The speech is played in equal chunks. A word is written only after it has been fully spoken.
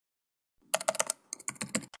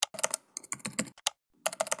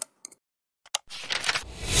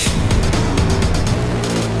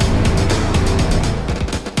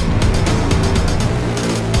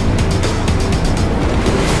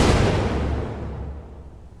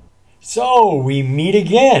So we meet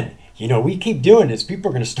again. You know, we keep doing this. People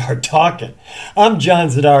are going to start talking. I'm John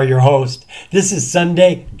Zidar, your host. This is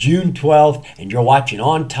Sunday, June 12th, and you're watching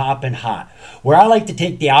On Top and Hot, where I like to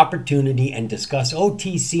take the opportunity and discuss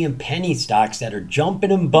OTC and penny stocks that are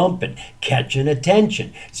jumping and bumping, catching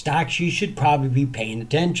attention, stocks you should probably be paying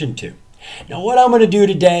attention to. Now, what I'm going to do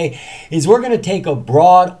today is we're going to take a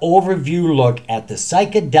broad overview look at the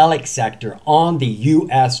psychedelic sector on the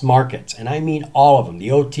U.S. markets. And I mean all of them, the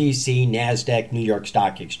OTC, NASDAQ, New York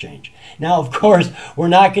Stock Exchange. Now, of course, we're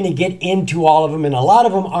not going to get into all of them, and a lot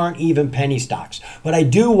of them aren't even penny stocks. But I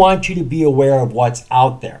do want you to be aware of what's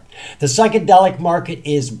out there. The psychedelic market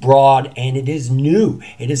is broad and it is new.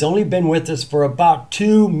 It has only been with us for about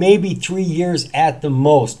 2, maybe 3 years at the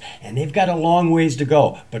most, and they've got a long ways to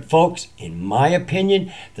go. But folks, in my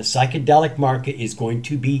opinion, the psychedelic market is going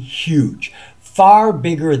to be huge, far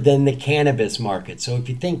bigger than the cannabis market. So if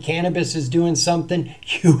you think cannabis is doing something,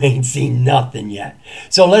 you ain't seen nothing yet.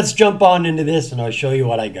 So let's jump on into this and I'll show you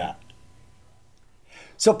what I got.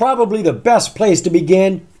 So probably the best place to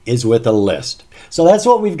begin is with a list. So that's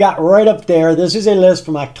what we've got right up there. This is a list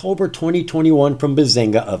from October 2021 from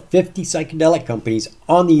Bazinga of 50 psychedelic companies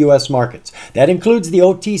on the U.S. markets. That includes the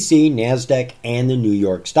OTC, NASDAQ, and the New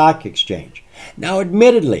York Stock Exchange. Now,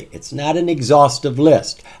 admittedly, it's not an exhaustive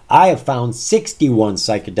list. I have found 61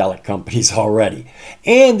 psychedelic companies already.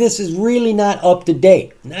 And this is really not up to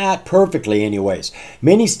date. Not perfectly anyways.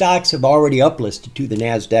 Many stocks have already uplisted to the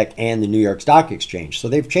NASDAQ and the New York Stock Exchange, so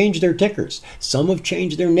they've changed their tickers. Some have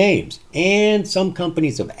changed their names. And some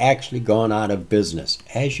companies have actually gone out of business,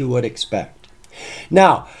 as you would expect.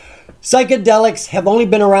 Now, psychedelics have only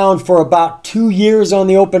been around for about 2 years on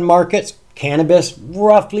the open markets. Cannabis,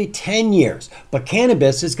 roughly 10 years. But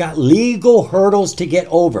cannabis has got legal hurdles to get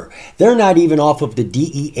over. They're not even off of the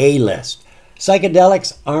DEA list.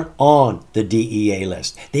 Psychedelics aren't on the DEA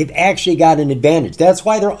list. They've actually got an advantage. That's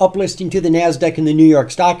why they're uplisting to the NASDAQ and the New York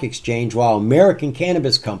Stock Exchange, while American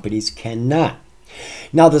cannabis companies cannot.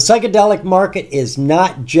 Now, the psychedelic market is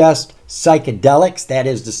not just psychedelics, that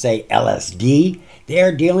is to say LSD.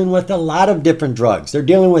 They're dealing with a lot of different drugs. They're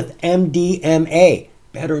dealing with MDMA,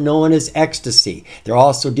 better known as ecstasy. They're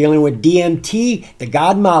also dealing with DMT, the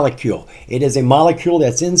God molecule. It is a molecule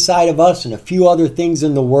that's inside of us and a few other things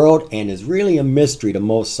in the world and is really a mystery to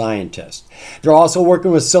most scientists. They're also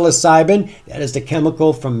working with psilocybin, that is the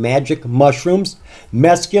chemical from magic mushrooms.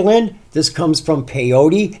 Mescaline, this comes from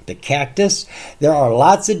peyote, the cactus. There are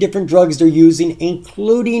lots of different drugs they're using,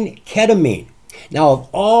 including ketamine. Now, of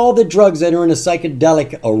all the drugs that are in the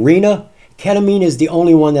psychedelic arena, ketamine is the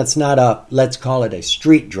only one that's not a, let's call it a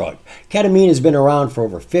street drug. Ketamine has been around for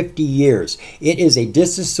over 50 years. It is a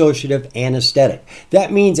dissociative anesthetic.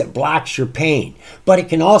 That means it blocks your pain, but it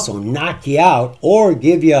can also knock you out or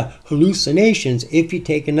give you hallucinations if you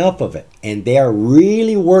take enough of it. And they are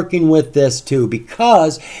really working with this too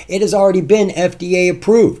because it has already been FDA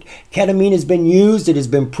approved. Ketamine has been used, it has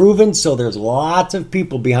been proven, so there's lots of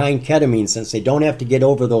people behind ketamine since they don't have to get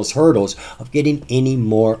over those hurdles of getting any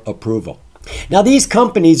more approval. Now, these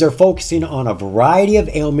companies are focusing on a variety of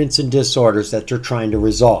ailments and disorders that they're trying to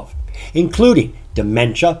resolve, including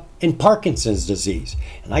dementia and Parkinson's disease.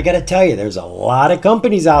 And I got to tell you, there's a lot of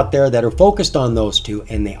companies out there that are focused on those two,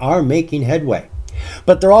 and they are making headway.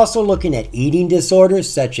 But they're also looking at eating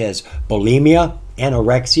disorders such as bulimia,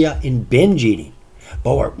 anorexia, and binge eating.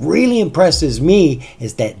 But what really impresses me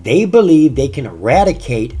is that they believe they can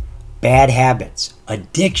eradicate bad habits,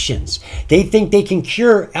 addictions. They think they can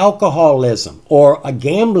cure alcoholism or a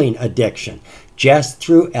gambling addiction just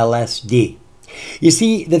through LSD. You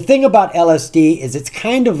see, the thing about LSD is it's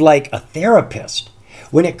kind of like a therapist.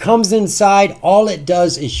 When it comes inside, all it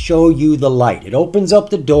does is show you the light. It opens up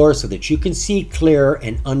the door so that you can see clearer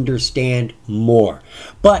and understand more.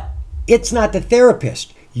 But it's not the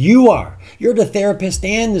therapist. You are. You're the therapist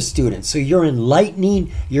and the student. So you're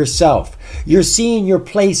enlightening yourself. You're seeing your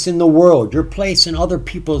place in the world, your place in other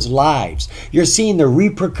people's lives. You're seeing the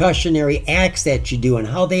repercussionary acts that you do and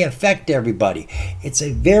how they affect everybody. It's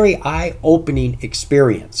a very eye-opening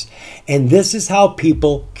experience. And this is how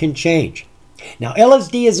people can change. Now,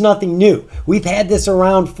 LSD is nothing new. We've had this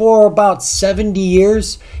around for about 70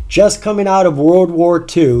 years. Just coming out of World War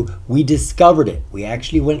II, we discovered it. We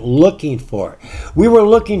actually went looking for it. We were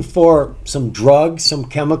looking for some drugs, some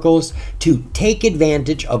chemicals to take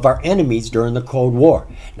advantage of our enemies during the Cold War.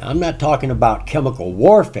 Now, I'm not talking about chemical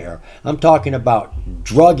warfare. I'm talking about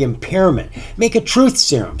drug impairment. Make a truth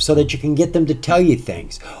serum so that you can get them to tell you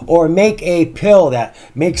things. Or make a pill that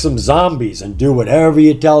makes them zombies and do whatever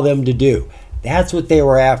you tell them to do. That's what they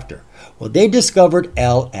were after. Well, they discovered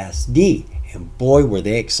LSD, And boy, were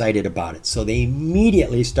they excited about it. So they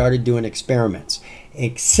immediately started doing experiments.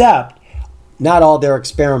 Except, not all their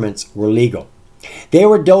experiments were legal. They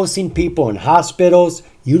were dosing people in hospitals,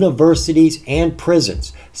 universities, and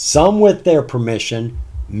prisons. Some with their permission,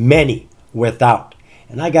 many without.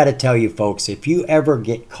 And I got to tell you folks, if you ever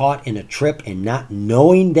get caught in a trip and not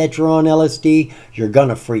knowing that you're on LSD, you're going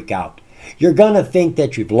to freak out. You're going to think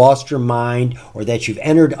that you've lost your mind or that you've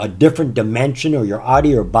entered a different dimension or you're out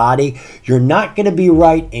of your body. You're not going to be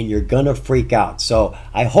right and you're going to freak out. So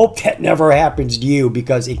I hope that never happens to you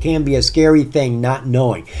because it can be a scary thing not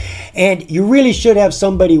knowing. And you really should have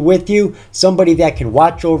somebody with you, somebody that can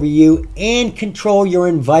watch over you and control your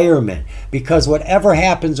environment because whatever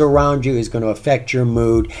happens around you is going to affect your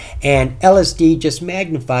mood and LSD just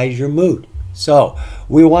magnifies your mood. So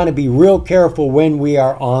we want to be real careful when we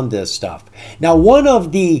are on this stuff. Now, one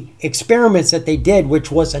of the experiments that they did,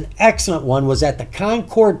 which was an excellent one, was at the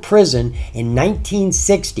Concord prison in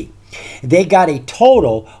 1960. They got a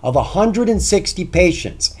total of 160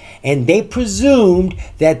 patients, and they presumed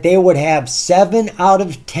that they would have 7 out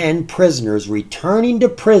of 10 prisoners returning to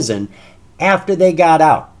prison after they got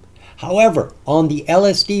out. However, on the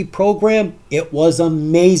LSD program, it was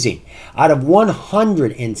amazing. Out of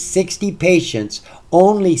 160 patients,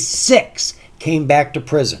 only 6 came back to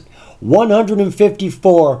prison.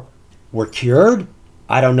 154 were cured.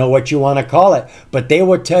 I don't know what you want to call it, but they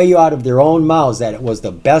would tell you out of their own mouths that it was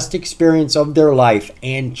the best experience of their life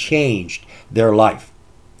and changed their life.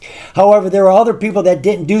 However, there were other people that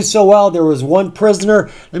didn't do so well. There was one prisoner.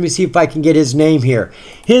 Let me see if I can get his name here.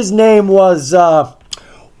 His name was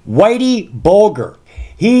Whitey Bulger.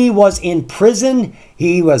 He was in prison.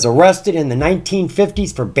 He was arrested in the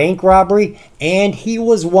 1950s for bank robbery, and he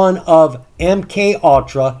was one of MK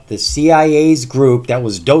Ultra, the CIA's group that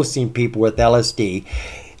was dosing people with LSD.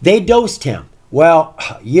 They dosed him. Well,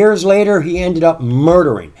 years later, he ended up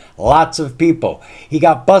murdering lots of people. He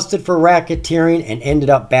got busted for racketeering and ended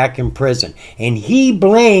up back in prison. And he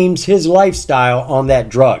blames his lifestyle on that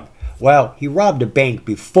drug. Well, he robbed a bank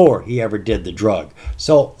before he ever did the drug.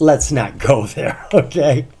 So let's not go there,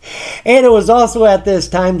 okay? And it was also at this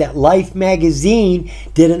time that Life magazine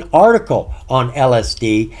did an article on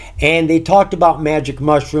LSD, and they talked about magic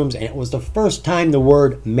mushrooms, and it was the first time the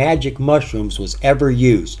word magic mushrooms was ever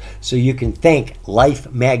used. So you can thank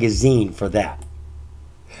Life magazine for that.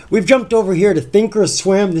 We've jumped over here to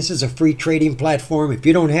Thinkorswim. This is a free trading platform. If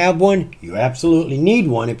you don't have one, you absolutely need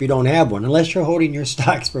one if you don't have one. Unless you're holding your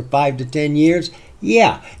stocks for 5 to 10 years,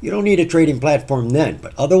 yeah, you don't need a trading platform then.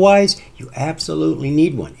 But otherwise, you absolutely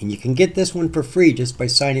need one. And you can get this one for free just by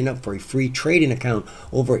signing up for a free trading account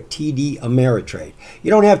over at TD Ameritrade.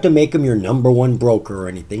 You don't have to make them your #1 broker or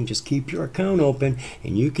anything. Just keep your account open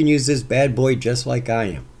and you can use this bad boy just like I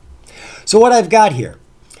am. So what I've got here,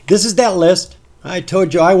 this is that list. I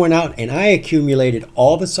told you I went out and I accumulated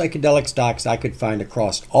all the psychedelic stocks I could find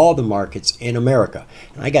across all the markets in America.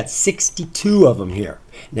 And I got 62 of them here.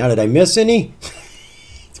 Now, did I miss any?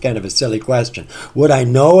 It's kind of a silly question. Would I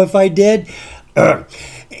know if I did?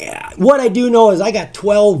 What I do know is I got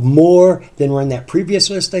 12 more than were in that previous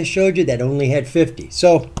list I showed you that only had 50.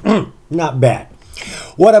 So, not bad.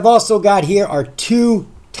 What I've also got here are 2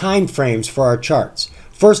 time frames for our charts.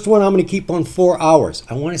 First one I'm going to keep on 4 hours.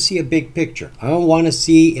 I want to see a big picture. I want to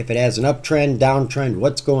see if it has an uptrend, downtrend,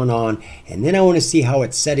 what's going on. And then I want to see how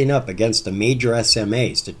it's setting up against the major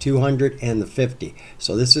SMAs, the 200 and the 50.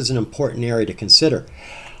 So this is an important area to consider.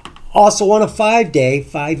 Also on a 5-day,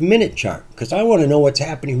 5-minute chart, because I want to know what's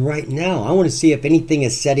happening right now. I want to see if anything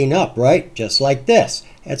is setting up, right? Just like this.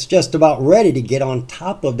 That's just about ready to get on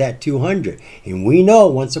top of that 200. And we know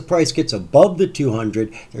once the price gets above the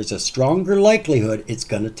 200, there's a stronger likelihood it's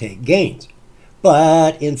going to take gains.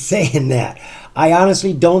 But in saying that, I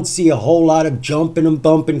honestly don't see a whole lot of jumping and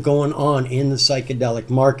bumping going on in the psychedelic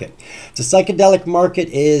market. The psychedelic market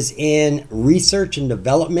is in research and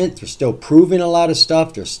development. They're still proving a lot of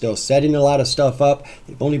stuff. They're still setting a lot of stuff up.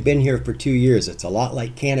 They've only been here for 2 years. It's a lot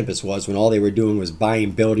like cannabis was when all they were doing was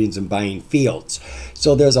buying buildings and buying fields.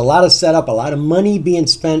 So there's a lot of setup, a lot of money being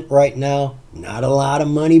spent right now. Not a lot of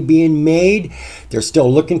money being made. They're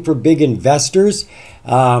still looking for big investors.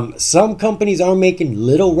 Some companies are making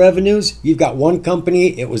little revenues. You've got one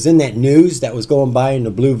company, it was in that news that was going by in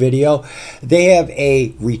the blue video. They have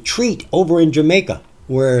a retreat over in Jamaica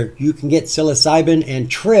where you can get psilocybin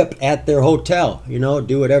and trip at their hotel. You know,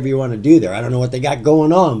 do whatever you want to do there. I don't know what they got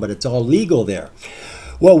going on, but it's all legal there.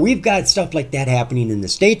 Well, we've got stuff like that happening in the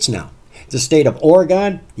States now. The state of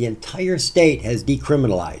Oregon, the entire state has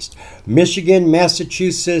decriminalized. Michigan,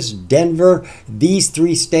 Massachusetts, Denver, these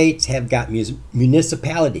 3 states have got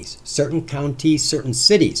municipalities. Certain counties, certain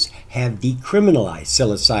cities have decriminalized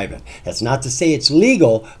psilocybin. That's not to say it's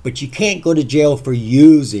legal, but you can't go to jail for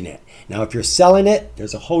using it. Now, if you're selling it,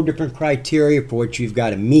 there's a whole different criteria for what you've got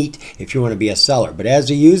to meet if you want to be a seller. But as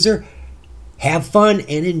a user, have fun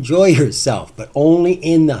and enjoy yourself, but only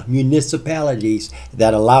in the municipalities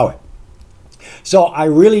that allow it. So I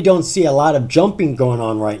really don't see a lot of jumping going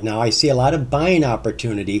on right now. I see a lot of buying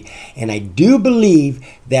opportunity, and I do believe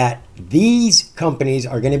that these companies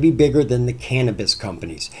are going to be bigger than the cannabis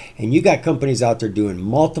companies. And you got companies out there doing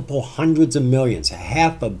multiple hundreds of millions,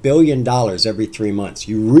 $500 million every 3 months.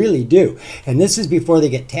 You really do. And this is before they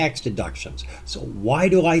get tax deductions. So why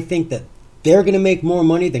do I think that they're going to make more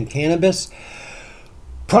money than cannabis?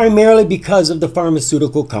 Primarily because of the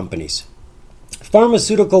pharmaceutical companies.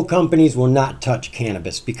 Pharmaceutical companies will not touch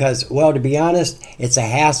cannabis because, well, to be honest, it's a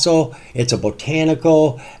hassle, it's a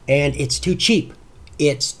botanical, and it's too cheap.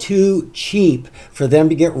 It's too cheap for them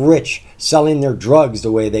to get rich selling their drugs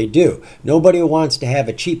the way they do. Nobody wants to have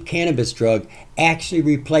a cheap cannabis drug actually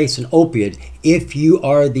replace an opiate if you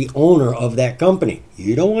are the owner of that company.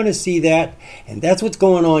 You don't want to see that, and that's what's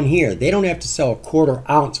going on here. They don't have to sell a quarter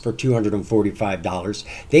ounce for $245.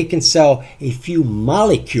 They can sell a few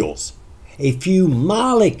molecules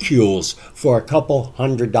for a couple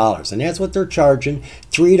 $100s, and that's what they're charging,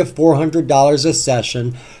 $300 to $400 a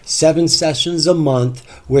session, 7 sessions a month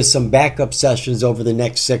with some backup sessions over the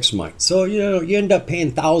next 6 months. So you end up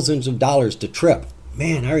paying thousands of dollars to trip.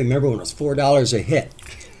 Man, I remember when it was $4 a hit.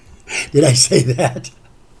 Did I say that?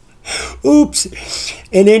 Oops.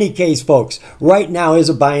 In any case, folks, right now is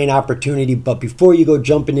a buying opportunity, but before you go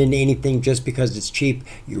jumping into anything just because it's cheap,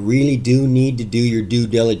 you really do need to do your due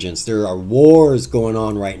diligence. There are wars going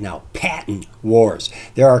on right now, patent wars.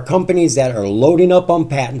 There are companies that are loading up on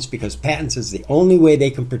patents because patents is the only way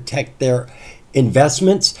they can protect their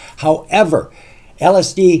investments. However,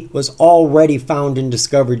 LSD was already found and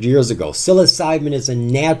discovered years ago. Psilocybin is a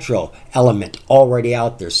natural element already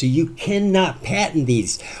out there, so you cannot patent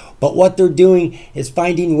these. But what they're doing is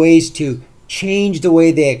finding ways to change the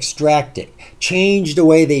way they extract it, change the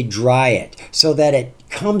way they dry it, so that it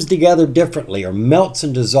comes together differently or melts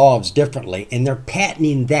and dissolves differently, and they're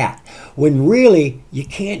patenting that, when really you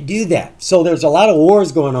can't do that. So there's a lot of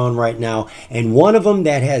wars going on right now, and one of them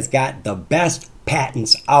that has got the best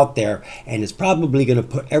patents out there and is probably going to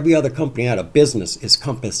put every other company out of business is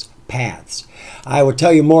Compass Paths. I will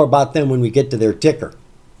tell you more about them when we get to their ticker.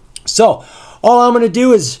 So all I'm going to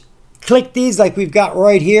do is click these like we've got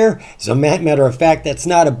right here. As a matter of fact, that's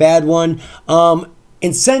not a bad one.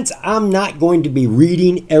 And since I'm not going to be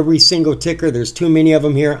reading every single ticker, there's too many of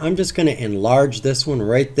them here, I'm just going to enlarge this one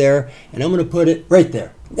right there, and I'm going to put it right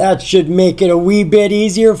there. That should make it a wee bit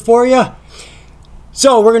easier for you.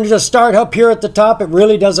 So we're going to just start up here at the top. It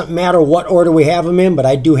really doesn't matter what order we have them in, but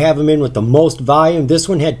I do have them in with the most volume. This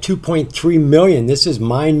one had 2.3 million. This is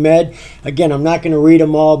MindMed. Again, I'm not going to read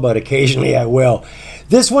them all, but occasionally I will.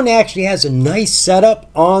 This one actually has a nice setup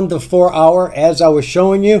on the 4-hour, as I was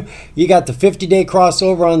showing you. You got the 50-day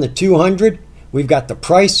crossover on the 200. We've got the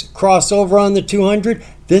price crossover on the 200.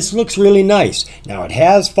 This looks really nice. Now it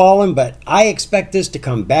has fallen, but I expect this to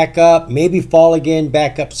come back up, maybe fall again,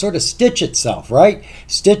 back up, sort of stitch itself, right?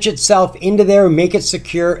 Stitch itself into there, make it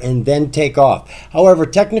secure, and then take off. However,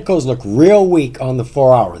 technicals look real weak on the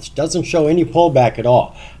 4 hours. Doesn't show any pullback at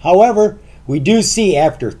all. However, we do see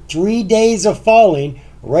after 3 days of falling,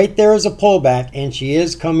 right there is a pullback, and she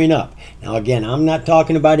is coming up. Now again, I'm not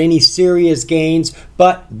talking about any serious gains,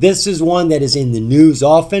 but this is one that is in the news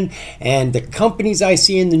often, and the companies I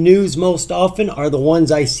see in the news most often are the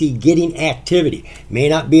ones I see getting activity. May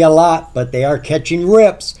not be a lot, but they are catching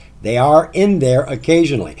rips. They are in there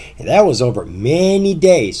occasionally. And that was over many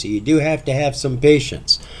days, so you do have to have some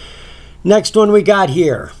patience. Next one we got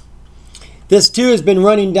here. This too has been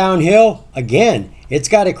running downhill. Again, it's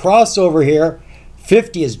got a crossover here.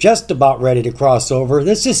 50 is just about ready to cross over.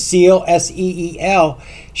 This is Seal, S-E-E-L.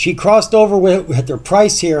 She crossed over with her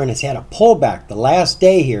price here and has had a pullback. The last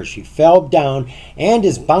day here, she fell down and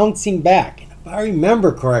is bouncing back. And if I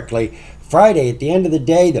remember correctly, Friday at the end of the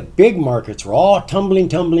day, the big markets were all tumbling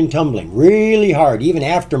really hard. Even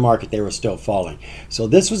after market, they were still falling. So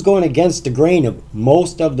this was going against the grain of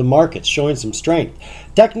most of the markets, showing some strength.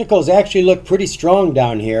 Technicals actually look pretty strong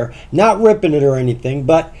down here. Not ripping it or anything,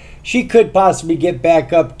 but she could possibly get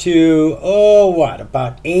back up to,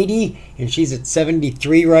 about 80, and she's at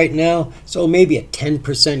 73 right now, so maybe a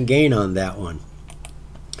 10% gain on that one.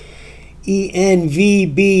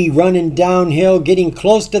 ENVB running downhill, getting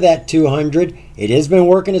close to that 200. It has been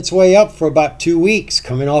working its way up for about 2 weeks,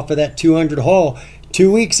 coming off of that 200 haul.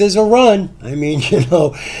 2 weeks is a run. I mean,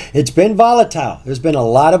 it's been volatile. There's been a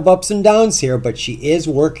lot of ups and downs here, but she is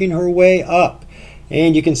working her way up.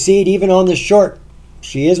 And you can see it even on the short.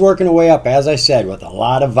 She is working her way up, as I said, with a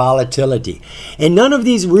lot of volatility. And none of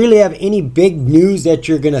these really have any big news that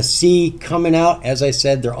you're going to see coming out. As I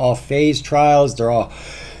said, they're all phase trials. They're all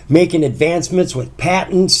making advancements with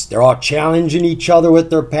patents. They're all challenging each other with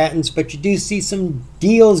their patents, but you do see some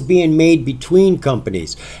deals being made between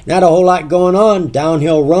companies. Not a whole lot going on.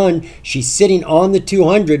 Downhill run. She's sitting on the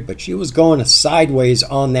 200, but she was going sideways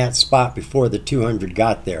on that spot before the 200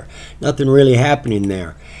 got there. Nothing really happening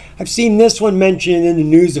there. I've seen this one mentioned in the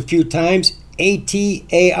news a few times.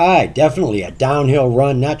 ATAI, definitely a downhill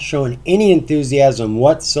run, not showing any enthusiasm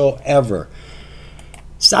whatsoever.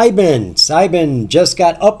 Cybin just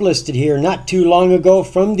got uplisted here not too long ago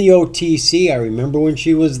from the OTC. I remember when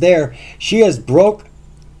she was there. She has broke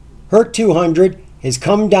her 200, has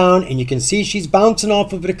come down, and you can see she's bouncing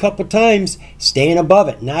off of it a couple times, staying above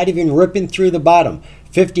it, not even ripping through the bottom.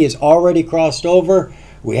 50 is already crossed over.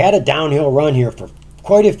 We had a downhill run here for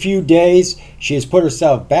quite a few days. She has put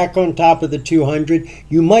herself back on top of the 200.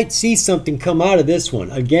 You might see something come out of this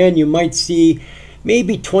one. Again, you might see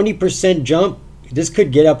maybe 20% jump. This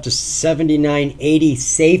could get up to 79.80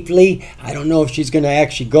 safely. I don't know if she's going to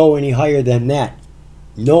actually go any higher than that.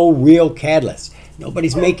 No real catalyst.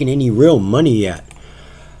 Nobody's making any real money yet.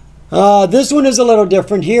 This one is a little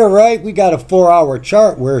different here, right? We got a 4-hour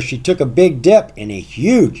chart where she took a big dip and a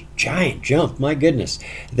huge, giant jump. My goodness.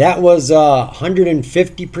 That was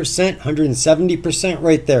 150%, 170%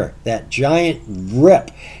 right there. That giant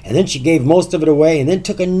rip. And then she gave most of it away and then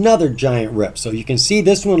took another giant rip. So you can see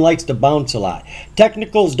this one likes to bounce a lot.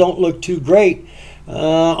 Technicals don't look too great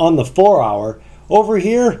on the 4-hour. Over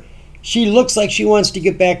here, she looks like she wants to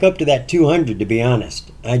get back up to that 200, to be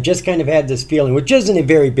honest. I just kind of had this feeling, which isn't a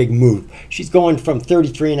very big move. She's going from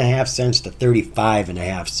 33.5 cents to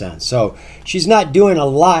 35.5 cents. So she's not doing a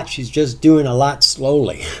lot. She's just doing a lot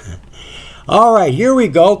slowly. All right, here we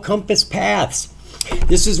go. Compass Paths.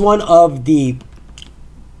 This is one of the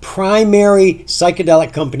primary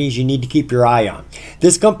psychedelic companies you need to keep your eye on.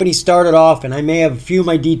 This company started off, and I may have a few of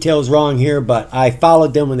my details wrong here, but I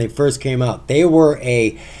followed them when they first came out. They were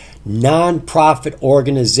a non-profit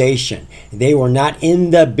organization. They were not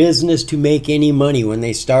in the business to make any money when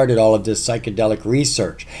they started all of this psychedelic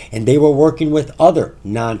research, and they were working with other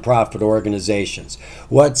non-profit organizations.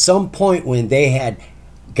 Well, at some point when they had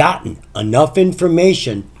gotten enough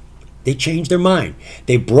information, they changed their mind.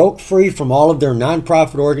 They broke free from all of their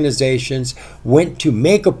nonprofit organizations, went to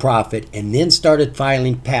make a profit, and then started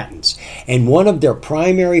filing patents. And one of their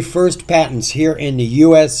primary first patents here in the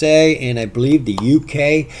USA and I believe the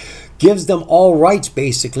UK gives them all rights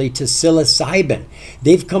basically to psilocybin.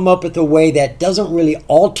 They've come up with a way that doesn't really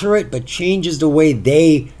alter it, but changes the way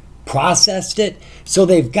they processed it. So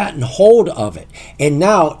they've gotten hold of it. And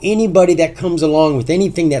now anybody that comes along with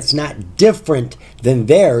anything that's not different than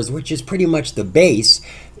theirs, which is pretty much the base,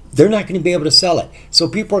 they're not going to be able to sell it. So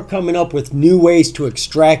people are coming up with new ways to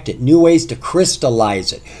extract it, new ways to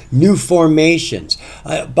crystallize it, new formations.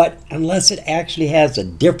 But unless it actually has a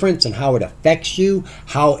difference in how it affects you,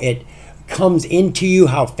 how it comes into you,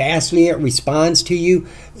 how fastly it responds to you,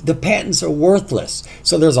 the patents are worthless.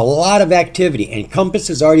 So there's a lot of activity, and Compass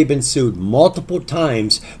has already been sued multiple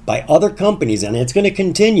times by other companies, and it's going to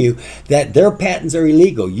continue, that their patents are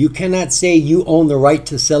illegal. You cannot say you own the right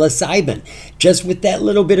to psilocybin. Just with that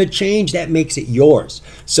little bit of change, that makes it yours.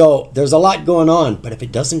 So there's a lot going on, but if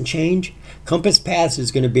it doesn't change, Compass Paths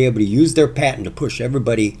is going to be able to use their patent to push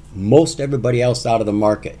most everybody else out of the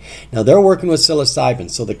market. Now they're working with psilocybin,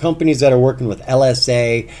 so the companies that are working with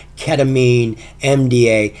LSA, ketamine,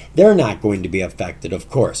 MDA, they're not going to be affected, of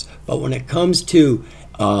course. But when it comes to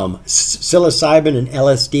psilocybin and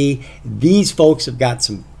LSD, these folks have got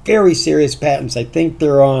some very serious patents. I think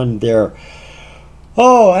they're on their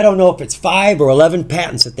I don't know if it's 5 or 11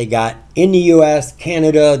 patents that they got in the US,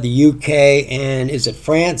 Canada, the UK, and is it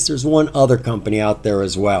France? There's one other company out there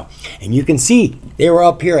as well. And you can see they were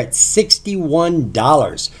up here at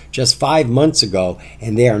 $61 just 5 months ago,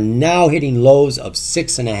 and they are now hitting lows of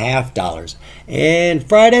 $6.50. And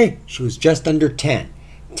Friday, she was just under 10.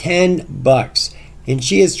 $10. And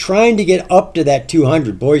she is trying to get up to that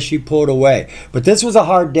 200. Boy, she pulled away. But this was a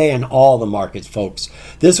hard day on all the markets, folks.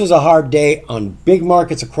 This was a hard day on big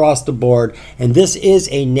markets across the board. And this is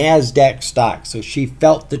a NASDAQ stock. So she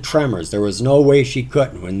felt the tremors. There was no way she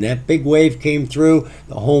couldn't. When that big wave came through,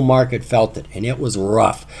 the whole market felt it. And it was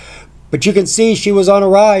rough. But you can see she was on a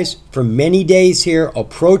rise for many days here,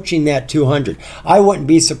 approaching that 200. I wouldn't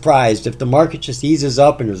be surprised if the market just eases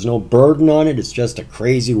up and there's no burden on it, it's just a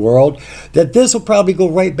crazy world, that this will probably go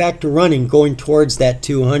right back to running, going towards that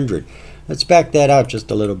 200. Let's back that out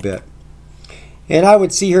just a little bit. And I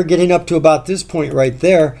would see her getting up to about this point right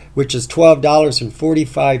there, which is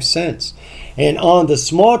 $12.45. And on the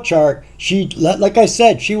small chart, she, like I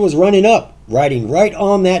said, she was running up, riding right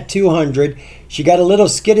on that 200. She got a little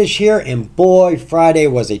skittish here, and boy, Friday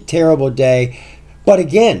was a terrible day. But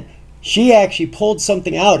again, she actually pulled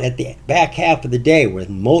something out at the back half of the day where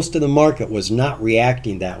most of the market was not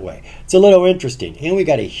reacting that way. It's a little interesting. And we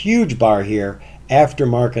got a huge bar here after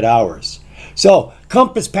market hours. So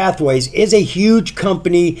Compass Pathways is a huge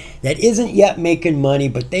company that isn't yet making money,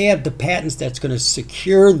 but they have the patents that's going to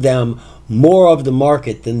secure them more of the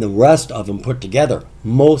market than the rest of them put together,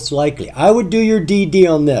 most likely. I would do your DD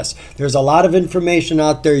on this. There's a lot of information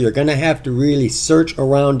out there. You're going to have to really search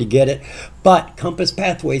around to get it, but Compass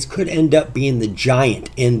Pathways could end up being the giant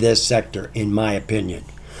in this sector, in my opinion.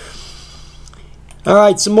 All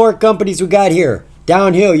right, some more companies we got here.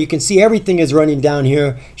 Downhill, you can see everything is running down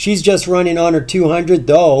here. She's just running on her 200,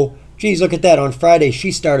 though. Geez, look at that. On Friday,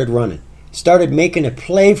 she started running. Started making a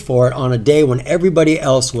play for it on a day when everybody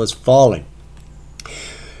else was falling.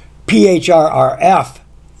 PHRRF,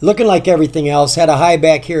 looking like everything else, had a high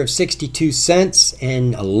back here of 62 cents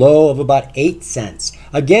and a low of about 8 cents.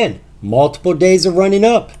 Again, multiple days of running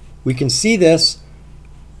up. We can see this.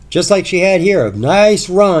 Just like she had here, a nice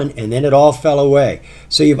run, and then it all fell away.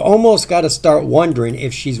 So you've almost got to start wondering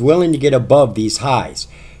if she's willing to get above these highs.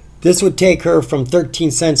 This would take her from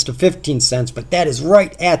 13 cents to 15 cents, but that is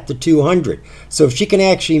right at the 200. So if she can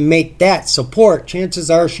actually make that support,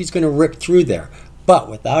 chances are she's going to rip through there. But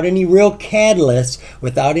without any real catalysts,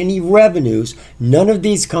 without any revenues, none of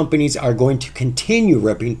these companies are going to continue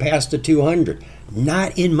ripping past the 200.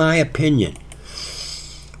 Not in my opinion.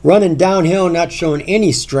 Running downhill, not showing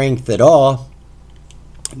any strength at all.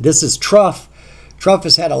 This is Truff. Truff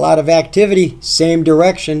has had a lot of activity, same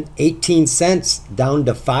direction, 18 cents down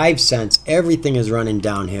to 5 cents. Everything is running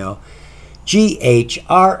downhill.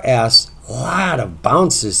 GHRS, a lot of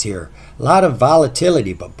bounces here, a lot of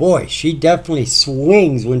volatility, but boy, she definitely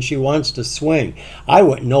swings when she wants to swing. I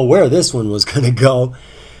wouldn't know where this one was going to go.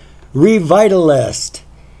 Revitalist.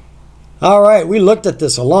 All right, we looked at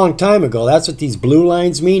this a long time ago. That's what these blue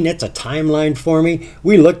lines mean. That's a timeline for me.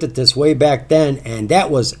 We looked at this way back then, and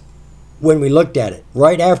that was when we looked at it.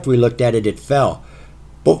 Right after we looked at it, it fell.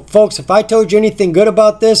 But folks, if I told you anything good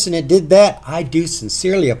about this and it did that, I do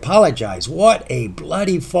sincerely apologize. What a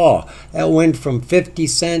bloody fall. That went from 50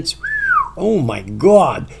 cents, oh my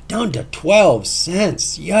God, down to 12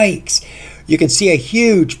 cents. Yikes. You can see a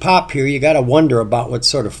huge pop here. You got to wonder about what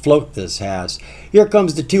sort of float this has. Here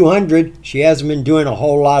comes the 200. She hasn't been doing a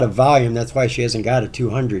whole lot of volume. That's why she hasn't got a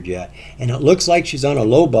 200 yet. And it looks like she's on a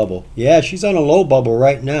low bubble. Yeah, she's on a low bubble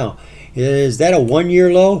right now. Is that a 1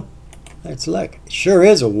 year low? Let's look. It sure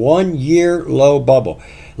is a 1 year low bubble.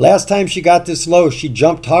 Last time she got this low, she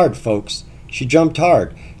jumped hard, folks. She jumped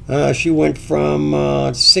hard. She went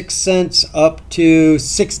from 6 cents up to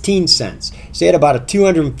 16 cents. She had about a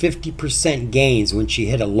 250% gains when she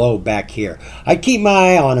hit a low back here. I'd keep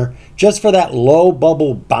my eye on her just for that low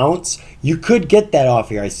bubble bounce. You could get that off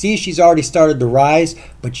here. I see she's already started to rise,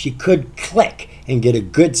 but she could click and get a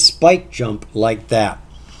good spike jump like that.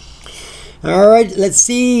 All right, let's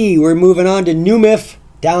see. We're moving on to Numif.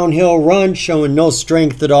 Downhill run showing no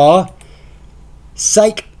strength at all.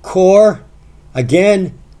 Psych Core,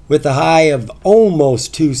 again, with a high of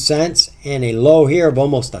almost 2 cents and a low here of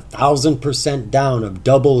almost 1,000% down of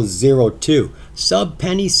 0.002.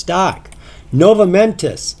 Sub-penny stock. Nova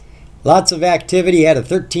Mentis, lots of activity, had a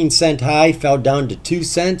 13-cent high, fell down to 2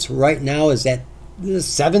 cents. Right now is at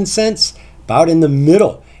 7 cents, about in the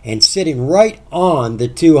middle, and sitting right on the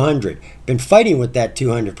 200. Been fighting with that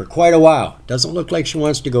 200 for quite a while. Doesn't look like she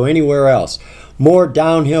wants to go anywhere else. More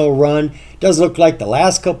downhill run. Does look like the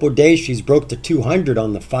last couple of days she's broke the 200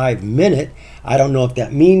 on the 5-minute. I don't know if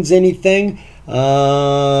that means anything.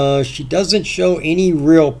 She doesn't show any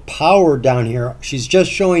real power down here. She's just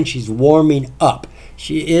showing she's warming up.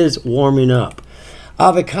 She is warming up.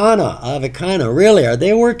 Avicana, really? Are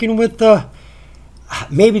they working with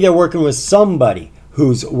maybe they're working with somebody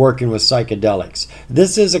who's working with psychedelics.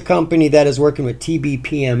 This is a company that is working with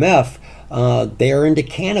TBPMF. They are into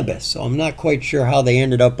cannabis, so I'm not quite sure how they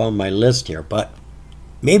ended up on my list here, but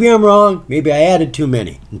maybe I'm wrong. Maybe I added too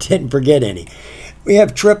many and didn't forget any. We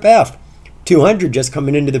have Trip F, 200 just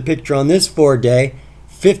coming into the picture on this 4-day,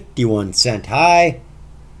 51-cent high,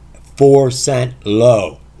 4-cent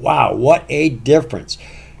low. Wow, what a difference.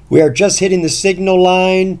 We are just hitting the signal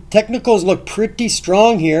line. Technicals look pretty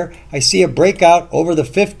strong here. I see a breakout over the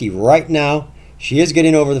 50 right now. She is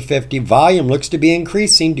getting over the 50. Volume looks to be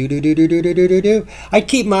increasing. I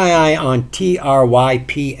keep my eye on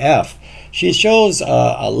TRYPF. She shows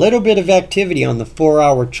a little bit of activity on the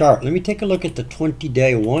 4-hour chart. Let me take a look at the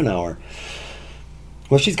 20-day 1-hour.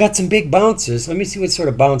 Well, she's got some big bounces. Let me see what sort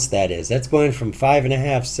of bounce that is. That's going from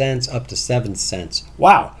 5.5 cents up to 7 cents.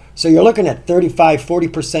 Wow. So you're looking at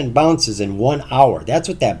 35-40% bounces in 1 hour. That's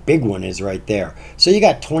what that big one is right there. So you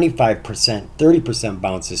got 25%, 30%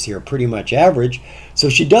 bounces here, pretty much average. So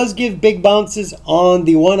she does give big bounces on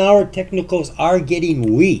the 1 hour. Technicals are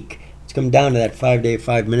getting weak. Let's come down to that 5-day,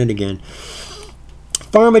 5-minute again.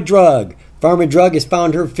 Pharma Drug. Pharma Drug has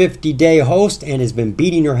found her 50-day host and has been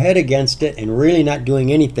beating her head against it and really not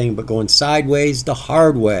doing anything but going sideways the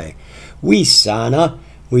hard way.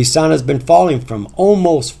 Wisana's been falling from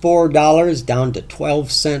almost $4 down to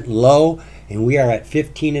 12-cent low, and we are at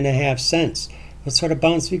 15.5 cents. What sort of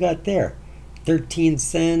bounce we got there? 13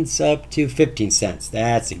 cents up to 15 cents.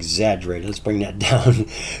 That's exaggerated. Let's bring that down.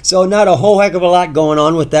 So not a whole heck of a lot going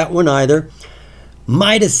on with that one either.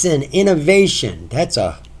 Midicine Innovation. That's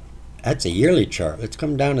a yearly chart. Let's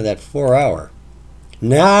come down to that 4-hour.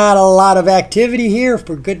 Not a lot of activity here,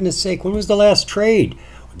 for goodness sake. When was the last trade?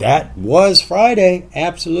 That was Friday.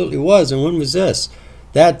 Absolutely was. And when was this?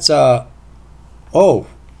 That's that's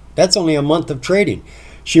only a month of trading.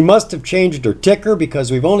 She must have changed her ticker because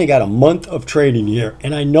we've only got a month of trading here.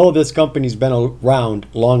 And I know this company's been around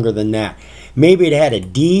longer than that. Maybe it had a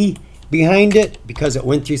D behind it because it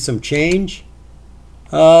went through some change.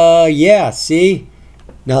 Yeah, see?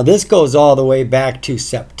 Now this goes all the way back to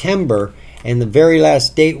September. And the very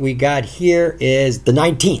last date we got here is the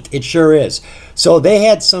 19th. It sure is. So they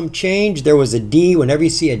had some change. There was a D. Whenever you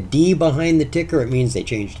see a D behind the ticker, it means they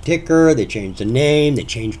changed the ticker, they changed the name, they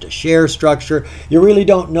changed the share structure. You really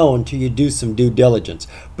don't know until you do some due diligence.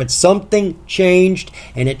 But something changed,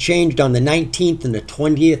 and it changed on the 19th and the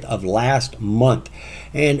 20th of last month.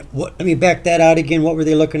 And let me back that out again. What were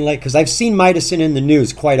they looking like? Because I've seen Midicine in the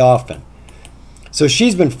news quite often. So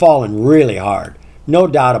she's been falling really hard. No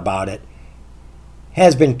doubt about it.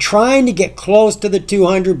 Has been trying to get close to the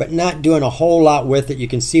 200, but not doing a whole lot with it. You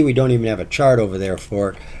can see we don't even have a chart over there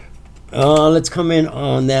for it. Let's come in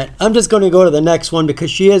on that. I'm just going to go to the next one because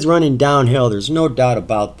she is running downhill. There's no doubt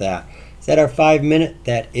about that. Is that our 5-minute?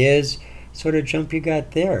 That is. Sort of jump you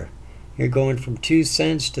got there. You're going from 2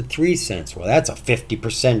 cents to 3 cents. Well, that's a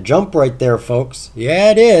 50% jump right there, folks.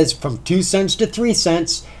 Yeah, it is. From 2 cents to 3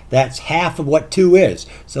 cents. That's half of what 2 is.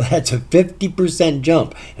 So that's a 50%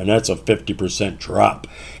 jump. And that's a 50% drop.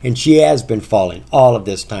 And she has been falling all of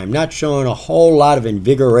this time. Not showing a whole lot of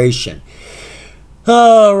invigoration.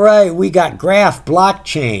 All right, we got Graph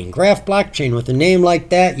Blockchain. Graph Blockchain, with a name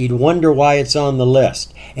like that, you'd wonder why it's on the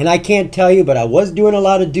list. And I can't tell you, but I was doing a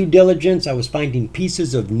lot of due diligence. I was finding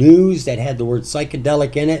pieces of news that had the word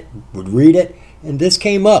psychedelic in it, would read it, and this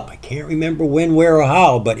came up. I can't remember when, where, or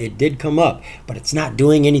how, but it did come up. But it's not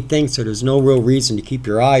doing anything, so there's no real reason to keep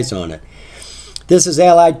your eyes on it. This is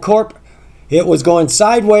Allied Corp. It was going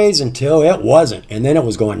sideways until it wasn't, and then it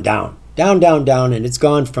was going down. Down, down, down, and it's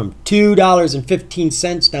gone from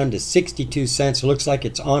 $2.15 down to 62 cents. It looks like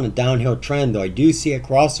it's on a downhill trend, though I do see a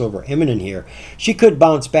crossover imminent here. She could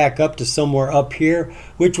bounce back up to somewhere up here,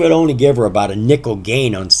 which would only give her about a nickel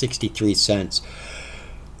gain on 63 cents.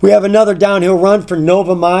 We have another downhill run for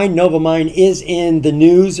Novamind. Novamind is in the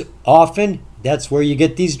news often. That's where you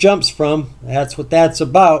get these jumps from. That's what that's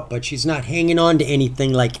about, but she's not hanging on to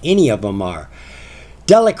anything like any of them are.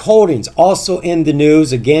 Delic Holdings, also in the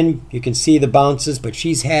news. Again, you can see the bounces, but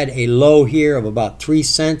she's had a low here of about 3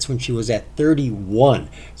 cents when she was at 31.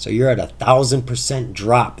 So you're at 1,000%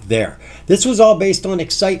 drop there. This was all based on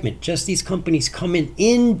excitement, just these companies coming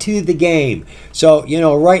into the game. So, you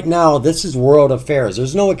know, right now, this is world affairs.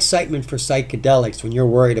 There's no excitement for psychedelics when you're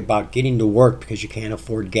worried about getting to work because you can't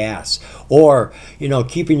afford gas, or, you know,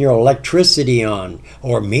 keeping your electricity on,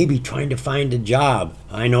 or maybe trying to find a job.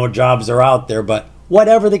 I know jobs are out there, but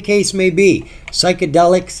whatever the case may be,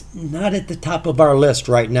 psychedelics not at the top of our list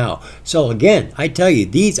right now. So again, I tell you,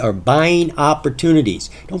 these are buying opportunities.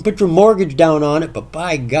 Don't put your mortgage down on it, but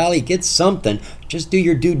by golly, get something. Just do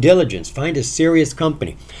your due diligence. Find a serious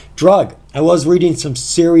company. Drug. I was reading some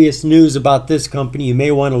serious news about this company. You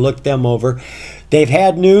may want to look them over. They've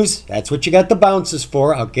had news. That's what you got the bounces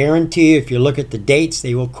for. I'll guarantee you, if you look at the dates,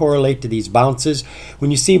 they will correlate to these bounces.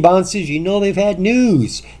 When you see bounces, you know they've had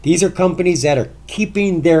news. These are companies that are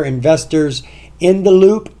keeping their investors in the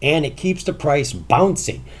loop, and it keeps the price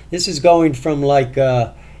bouncing. This is going from like,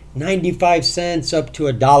 95 cents up to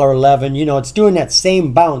 $1.11. You know, it's doing that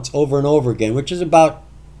same bounce over and over again, which is about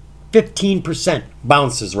 15%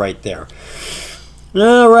 bounces right there.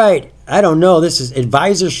 All right, I don't know. This is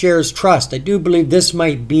Advisor Shares Trust. I do believe this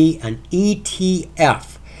might be an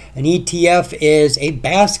ETF. An ETF is a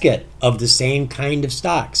basket of the same kind of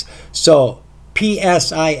stocks. So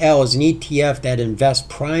PSIL is an ETF that invests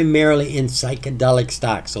primarily in psychedelic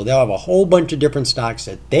stocks. So they'll have a whole bunch of different stocks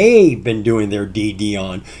that they've been doing their DD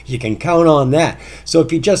on. You can count on that. So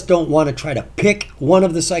if you just don't want to try to pick one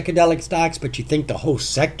of the psychedelic stocks, but you think the whole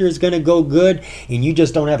sector is going to go good, and you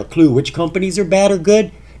just don't have a clue which companies are bad or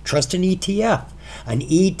good, trust an ETF. An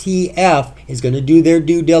ETF is going to do their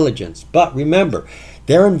due diligence. But remember,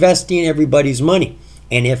 they're investing everybody's money.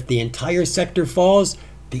 And if the entire sector falls,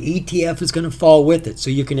 the ETF is going to fall with it. So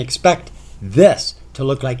you can expect this to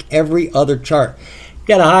look like every other chart. We've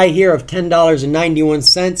got a high here of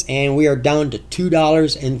 $10.91, and we are down to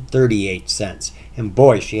 $2.38. And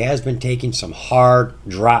boy, she has been taking some hard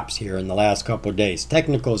drops here in the last couple of days.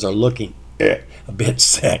 Technicals are looking a bit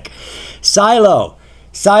sick. Silo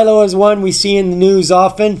is one we see in the news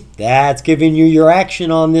often. That's giving you your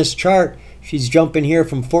action on this chart. She's jumping here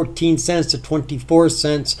from 14 cents to 24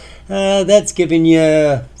 cents. That's giving you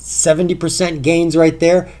 70% gains right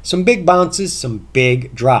there. Some big bounces, some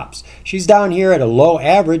big drops. She's down here at a low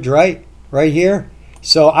average, right here.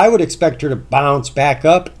 So I would expect her to bounce back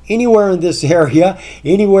up anywhere in this area,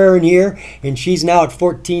 anywhere in here. And she's now at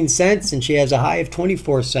 14 cents, and she has a high of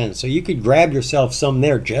 24 cents. So you could grab yourself some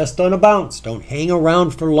there just on a bounce. Don't hang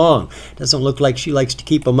around for long. Doesn't look like she likes to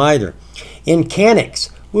keep them either. In Canix.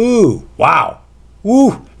 Ooh, wow.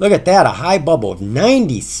 Ooh, look at that, a high bubble of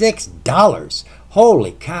 $96.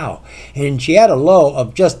 Holy cow. And she had a low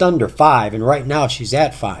of just under 5, and right now she's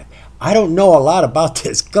at 5. I don't know a lot about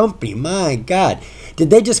this company. My God. Did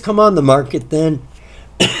they just come on the market then?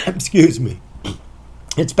 Excuse me.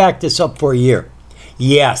 Let's back this up for a year.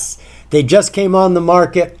 Yes, they just came on the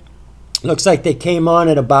market. Looks like they came on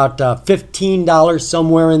at about $15,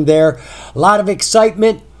 somewhere in there. A lot of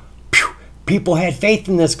excitement. People had faith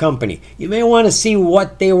in this company. You may want to see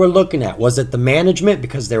what they were looking at. Was it the management?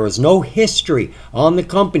 Because there was no history on the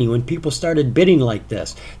company when people started bidding like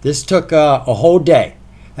this. This took a whole day.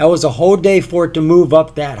 That was a whole day for it to move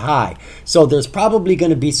up that high. So there's probably going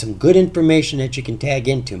to be some good information that you can tag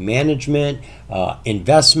into. Management,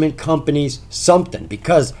 investment companies, something.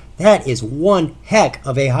 Because that is one heck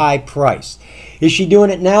of a high price. Is she doing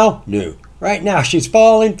it now? No. Right now, she's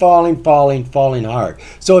falling hard.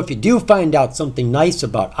 So if you do find out something nice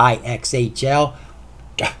about IXHL,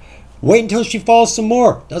 wait until she falls some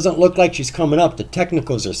more. Doesn't look like she's coming up. The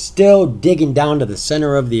technicals are still digging down to the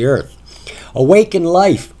center of the earth. Awaken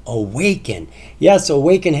Life. Awaken. Yes,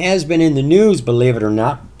 Awaken has been in the news, believe it or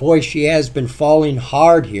not. Boy, she has been falling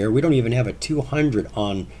hard here. We don't even have a 200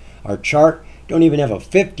 on our chart. Don't even have a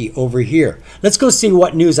 50 over here. Let's go see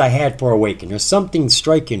what news I had for Awaken. There's something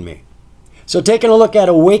striking me. So taking a look at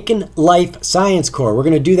Awaken Life Science Core. We're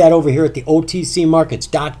going to do that over here at the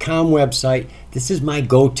OTCmarkets.com website. This is my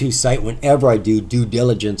go-to site whenever I do due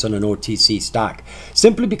diligence on an OTC stock.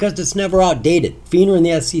 Simply because it's never outdated. FINRA and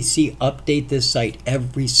the SEC update this site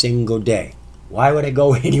every single day. Why would I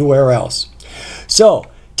go anywhere else? So,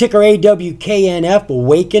 ticker AWKNF,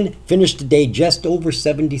 Awaken, finished the day just over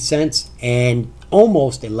 70 cents and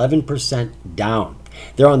almost 11% down.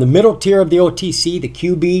 They're on the middle tier of the OTC, the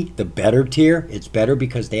QB, the better tier. It's better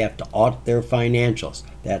because they have to audit their financials.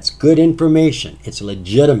 That's good information. It's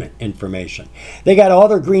legitimate information. They got all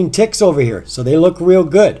their green ticks over here, so they look real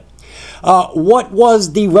good. What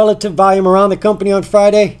was the relative volume around the company on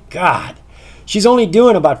Friday? God, she's only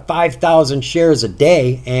doing about 5,000 shares a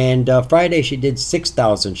day, and Friday she did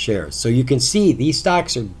 6,000 shares. So you can see these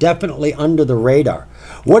stocks are definitely under the radar.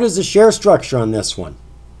 What is the share structure on this one?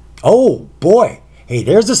 Oh, boy. Hey,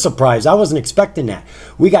 there's a surprise. I wasn't expecting that.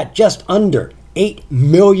 We got just under 8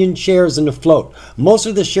 million shares in the float. Most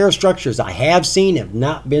of the share structures I have seen have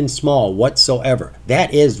not been small whatsoever.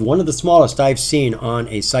 That is one of the smallest I've seen on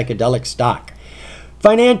a psychedelic stock.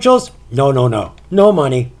 Financials? No. No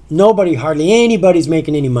money. Nobody, hardly anybody's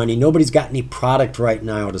making any money. Nobody's got any product right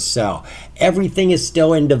now to sell. Everything is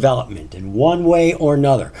still in development in one way or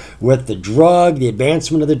another. With the drug, the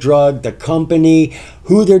advancement of the drug, the company,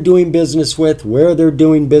 who they're doing business with, where they're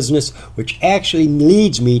doing business, which actually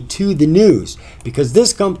leads me to the news. Because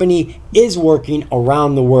this company is working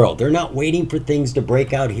around the world. They're not waiting for things to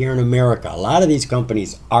break out here in America. A lot of these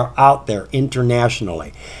companies are out there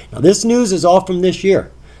internationally. Now this news is all from this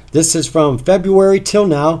year. This is from February till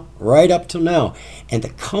now, right up till now. And the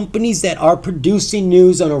companies that are producing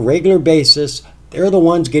news on a regular basis, they're the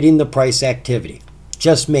ones getting the price activity.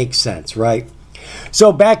 just makes sense, right?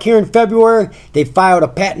 So back here in February, they filed a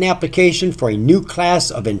patent application for a new class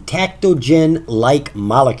of entactogen-like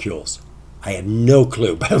molecules. I have no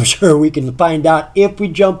clue, but I'm sure we can find out if we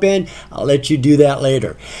jump in. I'll let you do that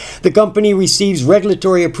later. The company receives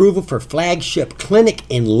regulatory approval for flagship clinic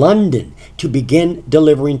in London to begin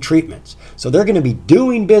delivering treatments. So they're going to be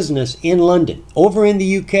doing business in London, over in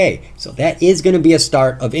the UK. So that is going to be a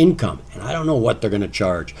start of income. And I don't know what they're going to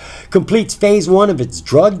charge. Completes phase 1 of its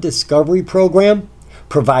drug discovery program.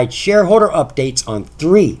 Provides shareholder updates on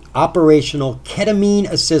 3 operational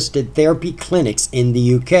ketamine-assisted therapy clinics in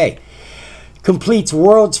the UK. Completes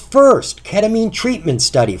world's first ketamine treatment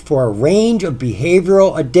study for a range of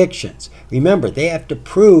behavioral addictions. Remember, they have to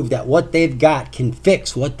prove that what they've got can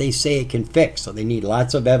fix what they say it can fix. So they need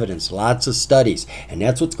lots of evidence, lots of studies. And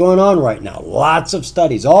that's what's going on right now. Lots of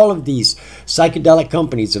studies. All of these psychedelic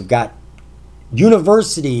companies have got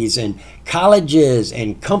universities and colleges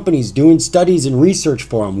and companies doing studies and research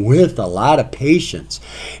for them with a lot of patience.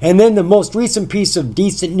 And then the most recent piece of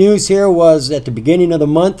decent news here was at the beginning of the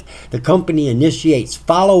month, the company initiates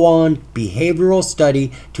follow-on behavioral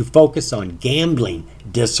study to focus on gambling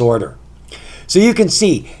disorder. So you can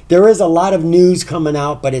see there is a lot of news coming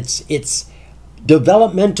out, but it's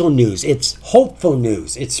developmental news, it's hopeful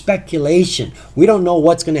news, it's speculation. We don't know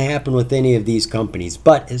what's going to happen with any of these companies,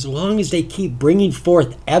 but as long as they keep bringing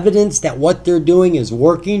forth evidence that what they're doing is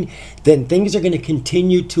working, then things are going to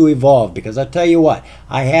continue to evolve. Because I'll tell you what,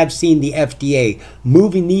 I have seen the FDA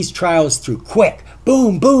moving these trials through quick.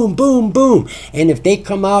 Boom, boom, boom, boom. And if they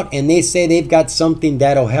come out and they say they've got something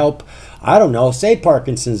that'll help, I don't know, say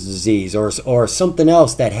Parkinson's disease or something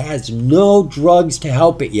else that has no drugs to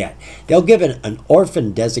help it yet, they'll give it an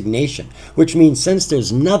orphan designation, which means since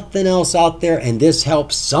there's nothing else out there and this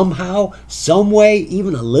helps somehow, some way,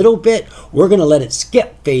 even a little bit, we're going to let it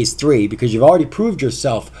skip phase 3 because you've already proved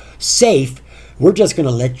yourself safe. We're just going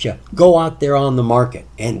to let you go out there on the market.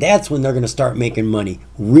 And that's when they're going to start making money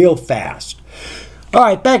real fast. All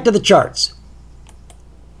right, back to the charts.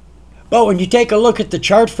 But when you take a look at the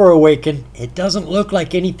chart for Awaken, it doesn't look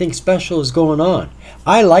like anything special is going on.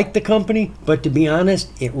 I like the company, but to be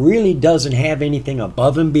honest, it really doesn't have anything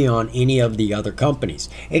above and beyond any of the other companies,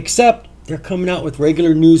 except they're coming out with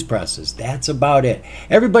regular news presses. That's about it.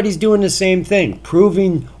 Everybody's doing the same thing,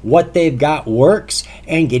 proving what they've got works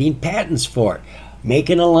and getting patents for it,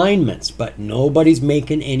 making alignments, but nobody's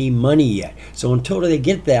making any money yet. So until they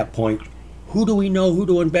get to that point, who do we know who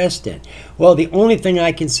to invest in? Well, the only thing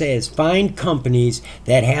I can say is find companies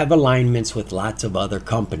that have alignments with lots of other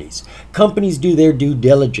companies. Companies do their due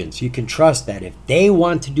diligence. You can trust that if they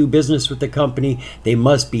want to do business with the company, they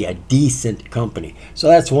must be a decent company. So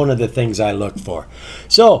that's one of the things I look for.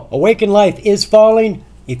 So Awaken Life is falling.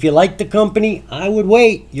 If you like the company, I would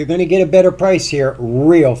wait. You're going to get a better price here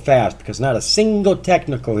real fast because not a single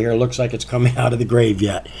technical here looks like it's coming out of the grave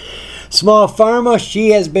yet. Small Pharma, she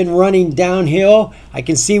has been running downhill. I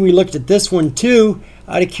can see we looked at this one too.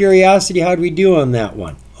 Out of curiosity, how did we do on that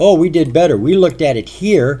one? Oh, we did better. We looked at it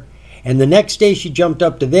here, and the next day she jumped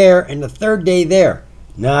up to there, and the third day there.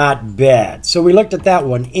 Not bad. So we looked at that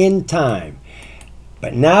one in time.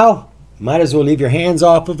 But now, might as well leave your hands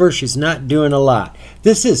off of her. She's not doing a lot.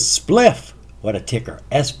 This is Spliff. What a ticker.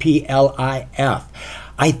 S-P-L-I-F.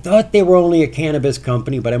 I thought they were only a cannabis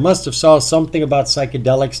company, but I must have saw something about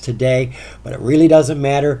psychedelics today, but it really doesn't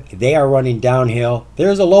matter. They are running downhill.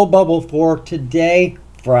 There's a low bubble for today,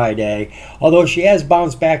 Friday, although she has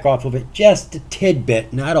bounced back off of it just a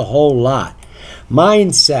tidbit, not a whole lot.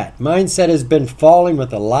 Mindset has been falling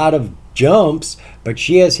with a lot of jumps, but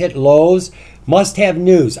she has hit lows. Must have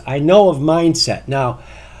news. I know of Mindset. Now,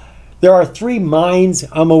 there are 3 minds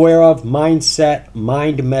I'm aware of: Mindset,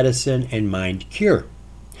 Mind Medicine, and Mind Cure.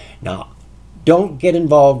 Now, don't get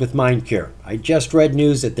involved with Mind Cure. I just read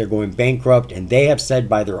news that they're going bankrupt, and they have said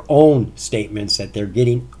by their own statements that they're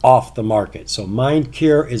getting off the market. So Mind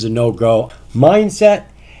Cure is a no-go. Mindset,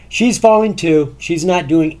 she's falling too. She's not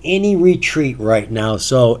doing any retreat right now.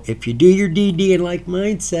 So if you do your DD and like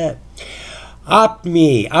Mindset,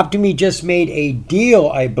 Optime just made a deal,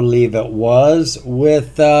 I believe it was,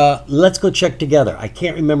 with, let's go check together. I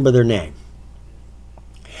can't remember their name.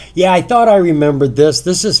 Yeah, I thought I remembered this.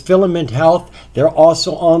 This is Filament Health. They're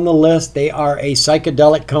also on the list. They are a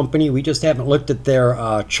psychedelic company. We just haven't looked at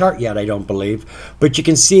their chart yet, I don't believe. But you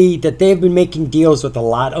can see that they've been making deals with a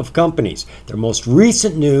lot of companies. Their most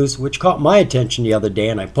recent news, which caught my attention the other day,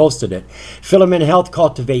 and I posted it, Filament Health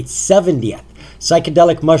cultivates 70th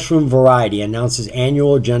Psychedelic Mushroom Variety announces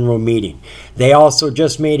annual general meeting. They also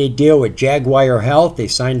just made a deal with Jaguar Health. They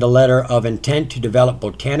signed a letter of intent to develop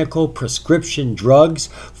botanical prescription drugs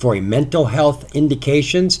for mental health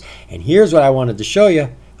indications. And here's what I wanted to show you.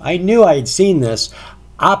 I knew I had seen this.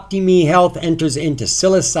 Optime Health enters into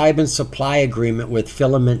psilocybin supply agreement with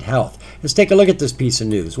Filament Health. Let's take a look at this piece of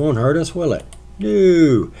news. Won't hurt us, will it?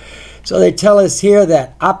 No. So they tell us here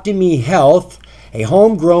that Optime Health, a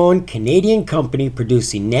homegrown Canadian company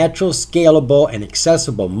producing natural, scalable, and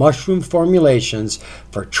accessible mushroom formulations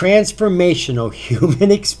for transformational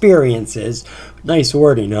human experiences, nice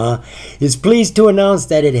wording, huh? Is pleased to announce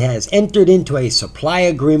that it has entered into a supply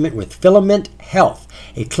agreement with Filament Health,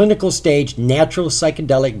 a clinical stage natural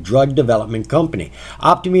psychedelic drug development company.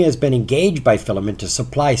 Optime has been engaged by Filament to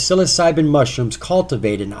supply psilocybin mushrooms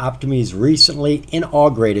cultivated in Optime's recently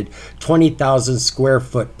inaugurated 20,000 square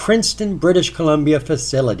foot Princeton, British Columbia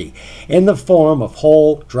facility in the form of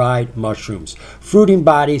whole dried mushrooms, fruiting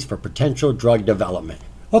bodies for potential drug development.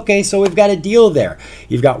 Okay, so we've got a deal there.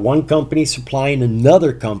 You've got one company supplying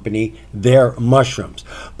another company their mushrooms.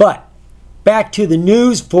 But back to the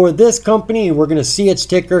news for this company, and we're going to see its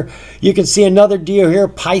ticker. You can see another deal here.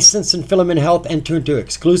 Pisces and Filament Health enter into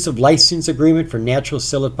exclusive license agreement for natural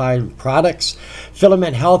psilocybin products.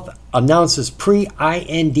 Filament Health announces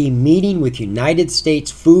pre-IND meeting with United States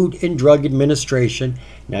Food and Drug Administration.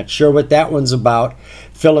 Not sure what that one's about.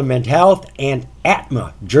 Filament Health and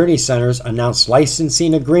Atma Journey Centers announced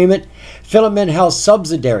licensing agreement. Filament Health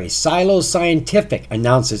subsidiary Silo Scientific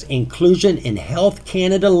announces inclusion in Health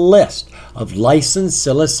Canada list of licensed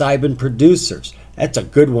psilocybin producers. That's a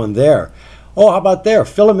good one there. Oh, how about there?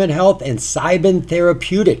 Filament Health and Cybin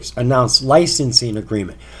Therapeutics announced licensing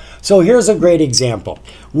agreement. So here's a great example.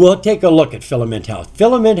 We'll take a look at Filament Health.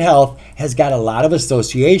 Filament Health has got a lot of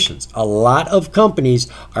associations. A lot of companies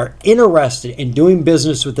are interested in doing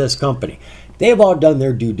business with this company. They've all done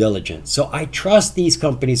their due diligence. So I trust these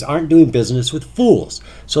companies aren't doing business with fools.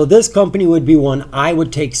 So this company would be one I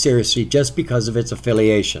would take seriously just because of its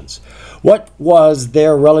affiliations. What was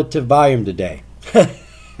their relative volume today?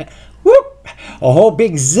 Whoop! A whole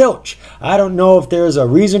big zilch. I don't know if there's a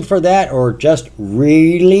reason for that or just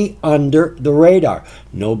really under the radar.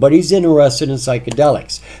 Nobody's interested in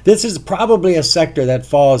psychedelics. This is probably a sector that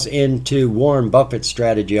falls into Warren Buffett's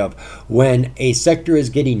strategy of when a sector is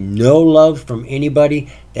getting no love from anybody,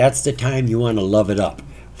 that's the time you want to love it up.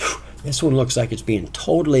 This one looks like it's being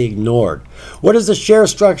totally ignored. What is the share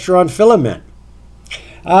structure on Filament?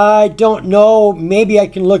 I don't know. Maybe I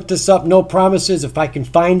can look this up. No promises. If I can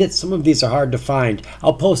find it, some of these are hard to find.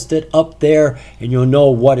 I'll post it up there and you'll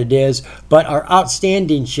know what it is. But our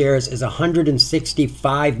outstanding shares is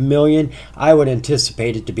 165 million. I would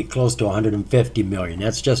anticipate it to be close to 150 million.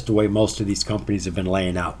 That's just the way most of these companies have been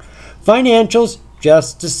laying out. Financials,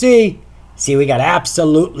 just to see. See, we got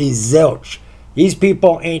absolutely zilch. These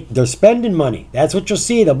people they're spending money. That's what you'll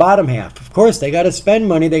see, the bottom half. Of course, they got to spend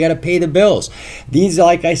money. They got to pay the bills. These,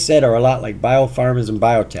 like I said, are a lot like biopharmas and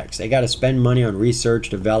biotechs. They got to spend money on research,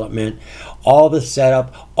 development, all the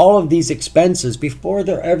setup, all of these expenses before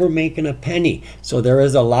they're ever making a penny. So there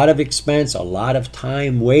is a lot of expense, a lot of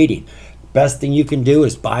time waiting. Best thing you can do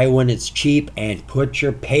is buy when it's cheap and put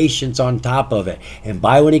your patience on top of it. And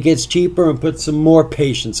buy when it gets cheaper and put some more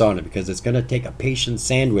patience on it, because it's going to take a patience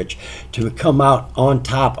sandwich to come out on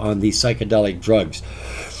top on these psychedelic drugs.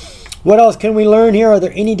 What else can we learn here? Are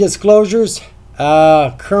there any disclosures?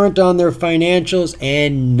 Current on their financials?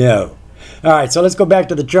 And no. All right, so let's go back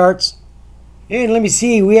to the charts. And let me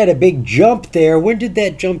see, we had a big jump there. When did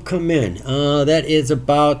that jump come in? That is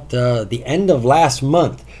about the end of last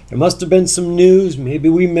month. There must have been some news. Maybe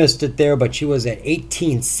we missed it there, but she was at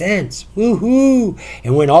 18 cents. Woohoo!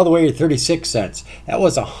 And went all the way to 36 cents. That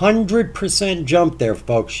was a 100% jump there,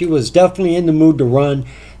 folks. She was definitely in the mood to run.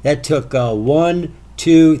 That took 1,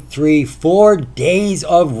 2, 3, 4 days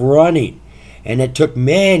of running. And it took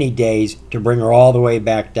many days to bring her all the way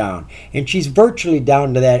back down. And she's virtually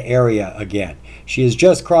down to that area again. She has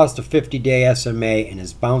just crossed the 50-day SMA and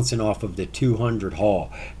is bouncing off of the 200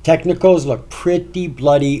 haul. Technicals look pretty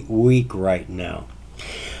bloody weak right now.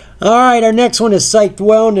 All right, our next one is Psych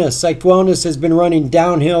Wellness. Psych Wellness has been running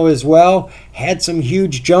downhill as well. Had some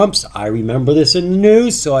huge jumps. I remember this in the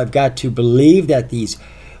news, so I've got to believe that these,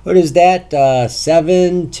 what is that,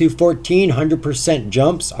 7 to 14, 100%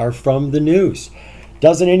 jumps are from the news.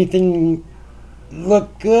 Doesn't anything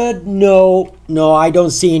look good? No, I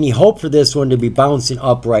don't see any hope for this one to be bouncing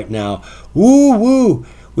up right now. Woo!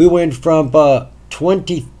 We went from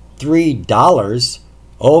 $23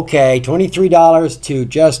 Okay, $23 to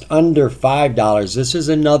just under $5. This is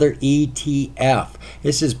another ETF.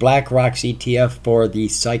 This is BlackRock's ETF for the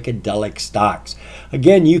psychedelic stocks.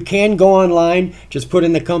 Again, you can go online, just put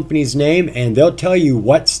in the company's name, and they'll tell you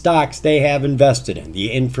what stocks they have invested in.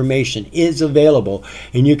 The information is available,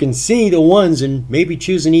 and you can see the ones and maybe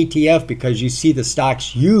choose an ETF because you see the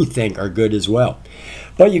stocks you think are good as well.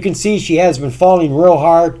 But you can see she has been falling real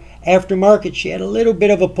hard. After market, she had a little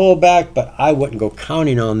bit of a pullback, but I wouldn't go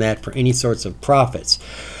counting on that for any sorts of profits.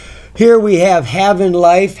 Here we have Having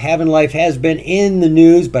Life. Having Life has been in the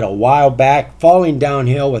news, but a while back, falling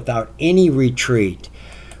downhill without any retreat.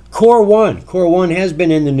 Core One has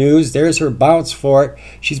been in the news. There's her bounce for it.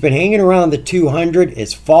 She's been hanging around the 200.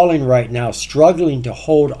 It's falling right now, struggling to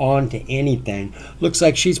hold on to anything. Looks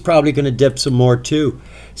like she's probably going to dip some more too.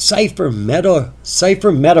 Cypher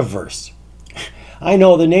Metaverse. I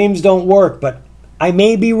know the names don't work, but I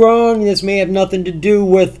may be wrong. This may have nothing to do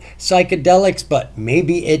with psychedelics, but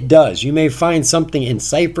maybe it does. You may find something in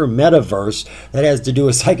Cypher Metaverse that has to do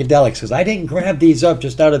with psychedelics, because I didn't grab these up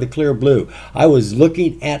just out of the clear blue. I was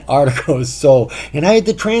looking at articles, and I had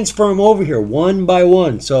to transfer them over here one by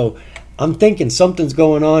one. So I'm thinking something's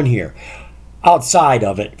going on here. Outside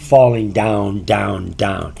of it, falling down, down,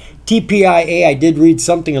 down. TPIA, I did read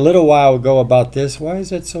something a little while ago about this. Why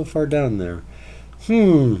is that so far down there?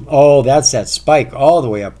 Oh, that's that spike all the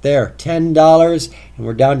way up there. $10, and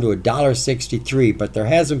we're down to $1.63, but there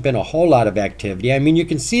hasn't been a whole lot of activity. I mean, you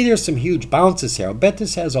can see there's some huge bounces here. I bet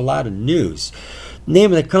this has a lot of news.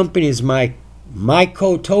 Name of the company is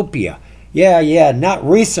Mycotopia. Yeah, not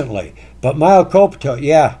recently, but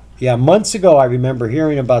Mycotopia, yeah, months ago I remember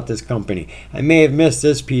hearing about this company. I may have missed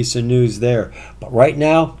this piece of news there, but right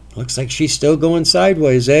now, looks like she's still going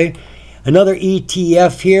sideways, eh? Another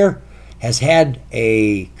ETF here has had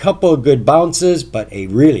a couple of good bounces, but a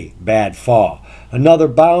really bad fall. Another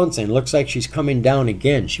bounce, and looks like she's coming down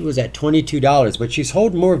again. She was at $22, but she's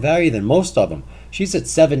holding more value than most of them. She's at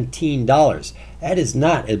 $17. That is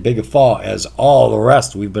not as big a fall as all the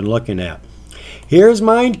rest we've been looking at. Here's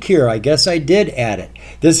MindCure. I guess I did add it.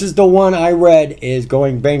 This is the one I read is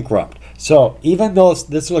going bankrupt. So even though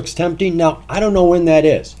this looks tempting, now I don't know when that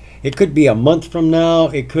is. It could be a month from now.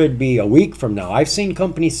 It could be a week from now. I've seen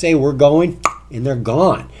companies say we're going, and they're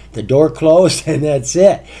gone. The door closed, and that's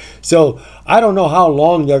it. So I don't know how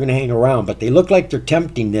long they're going to hang around, but they look like they're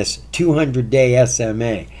tempting this 200-day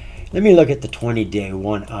SMA. Let me look at the 20-day,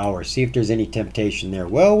 1 hour, see if there's any temptation there.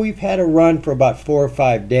 Well, we've had a run for about 4 or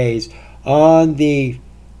 5 days on the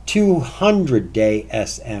 200-day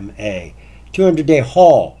SMA, 200-day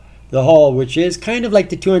haul. The haul, which is kind of like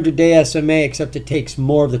the 200-day SMA, except it takes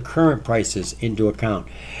more of the current prices into account.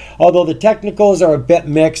 Although the technicals are a bit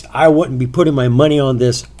mixed, I wouldn't be putting my money on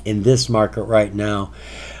this in this market right now.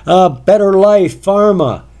 Better Life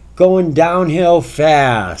Pharma going downhill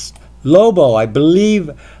fast. Lobo, I believe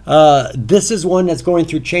this is one that's going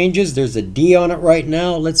through changes. There's a D on it right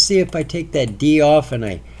now. Let's see if I take that D off and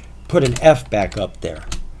I put an F back up there.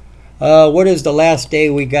 What is the last day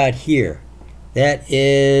we got here? That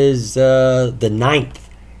is the 9th.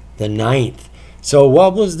 The 9th. So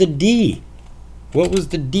what was the D? What was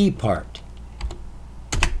the D part?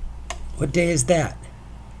 What day is that?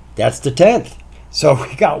 That's the 10th. So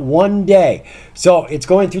we got 1 day. So it's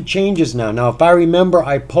going through changes now. Now, if I remember,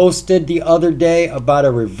 I posted the other day about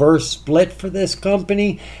a reverse split for this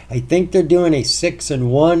company. I think they're doing a 6 and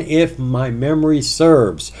 1 if my memory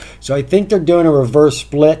serves. So I think they're doing a reverse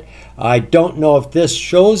split. I don't know if this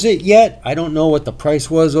shows it yet. I don't know what the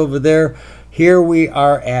price was over there. Here we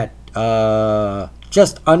are at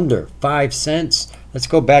just under 5 cents. Let's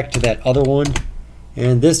go back to that other one.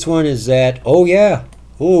 And this one is at, oh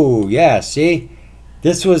yeah, see?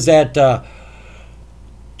 This was at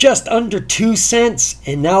just under 2 cents,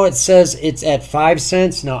 and now it says it's at 5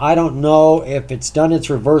 cents. Now, I don't know if it's done its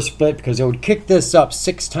reverse split, because it would kick this up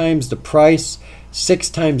 6 times the price. 6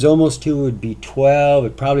 times almost 2 would be 12.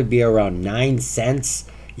 It'd probably be around 9 cents.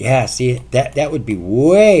 Yeah, see, that would be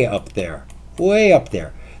way up there. Way up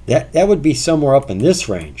there. That would be somewhere up in this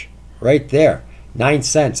range. Right there. 9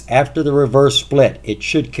 cents after the reverse split. It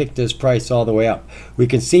should kick this price all the way up. We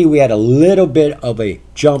can see we had a little bit of a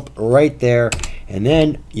jump right there. And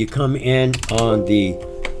then you come in on the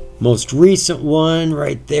most recent one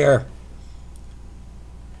right there.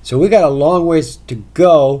 So we got a long ways to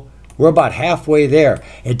go. We're about halfway there.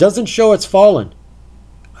 It doesn't show it's fallen.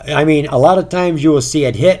 I mean, a lot of times you will see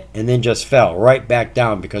it hit and then just fell right back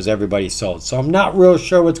down because everybody sold. So I'm not real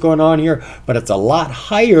sure what's going on here, but it's a lot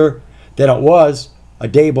higher than it was a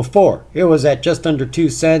day before. It was at just under 2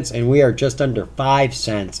 cents, and we are just under 5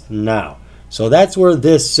 cents now. So that's where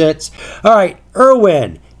this sits. All right,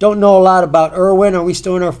 Irwin. Don't know a lot about Irwin. Are we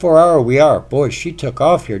still in our 4 hour? We are. Boy, she took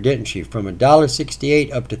off here, didn't she? From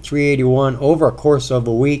 $1.68 up to $3.81 over a course of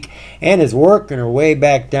a week, and is working her way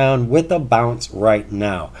back down with a bounce right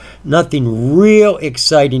now. Nothing real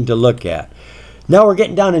exciting to look at. Now we're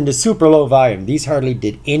getting down into super low volume. These hardly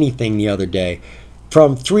did anything the other day.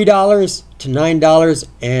 From $3 to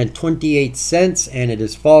 $9.28, and it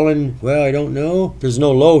has fallen, well, I don't know. There's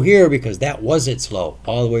no low here because that was its low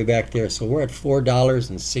all the way back there. So we're at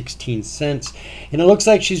 $4.16, and it looks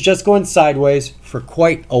like she's just going sideways for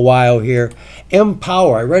quite a while here.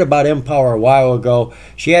 Empower, I read about Empower a while ago.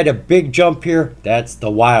 She had a big jump here. That's the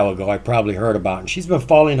while ago I probably heard about, and she's been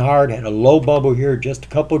falling hard. Had a low bubble here just a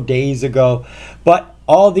couple days ago, but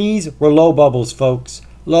all these were low bubbles, folks.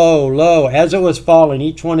 Low, low. As it was falling,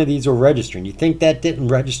 each one of these were registering. You think that didn't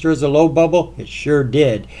register as a low bubble? It sure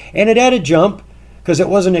did. And it had a jump because it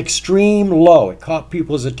was an extreme low. It caught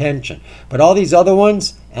people's attention. But all these other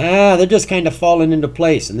ones, they're just kind of falling into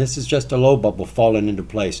place. And this is just a low bubble falling into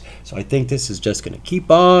place. So I think this is just going to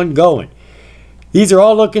keep on going. These are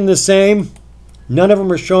all looking the same. None of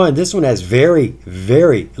them are showing. This one has very,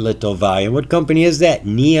 very little volume. What company is that?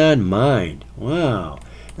 Neon Mind. Wow.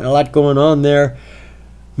 Not a lot going on there.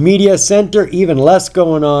 Media Center, even less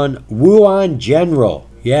going on. Wuhan General.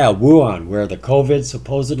 Yeah, Wuhan, where the COVID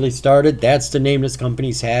supposedly started. That's the name this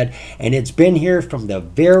company's had. And it's been here from the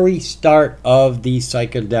very start of the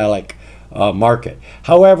psychedelic market.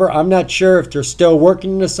 However, I'm not sure if they're still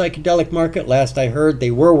working in the psychedelic market. Last I heard, they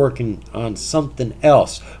were working on something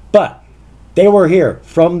else. But they were here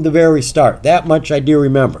from the very start. That much I do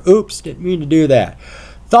remember. Oops, didn't mean to do that.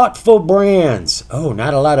 Thoughtful Brands. Oh,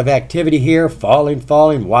 not a lot of activity here. Falling.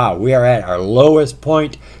 Wow, we are at our lowest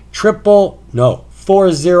point.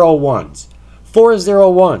 401s.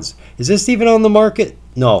 401s. Is this even on the market?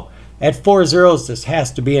 No. At 4 zeros, this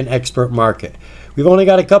has to be an expert market. We've only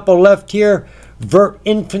got a couple left here. Vert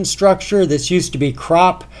Infrastructure. This used to be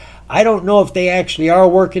Crop. I don't know if they actually are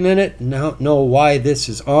working in it. Don't know why this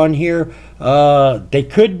is on here. They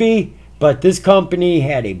could be. But this company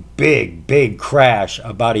had a big crash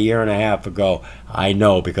about a year and a half ago. I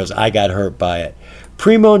know because I got hurt by it.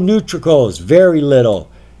 Primo Nutricos, very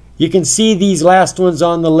little. You can see these last ones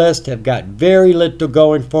on the list have got very little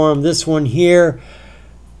going for them. This one here.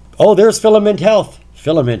 Oh, there's Filament Health.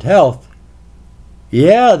 Filament Health.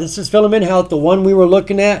 Yeah, this is Filament Health, the one we were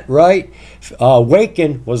looking at, right?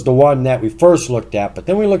 Waken was the one that we first looked at, but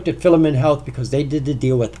then we looked at Filament Health because they did the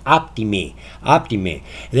deal with Optime.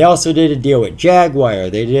 They also did a deal with Jaguar.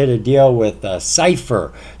 They did a deal with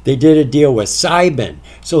Cypher. They did a deal with Cybin.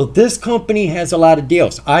 So this company has a lot of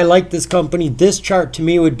deals. I like this company. This chart to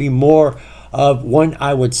me would be more of one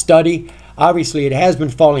I would study. Obviously, it has been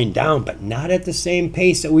falling down, but not at the same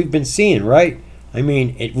pace that we've been seeing, right? I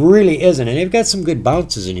mean, it really isn't. And they've got some good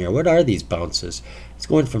bounces in here. What are these bounces? It's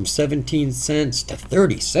going from 17 cents to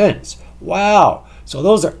 30 cents. Wow. So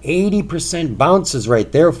those are 80% bounces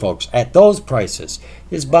right there, folks, at those prices.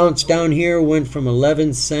 This bounce down here went from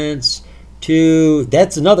 11 cents to,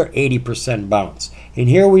 that's another 80% bounce. And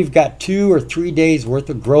here we've got 2 or 3 days worth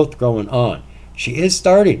of growth going on. She is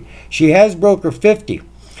starting. She has broke her 50.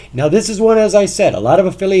 Now this is one, as I said, a lot of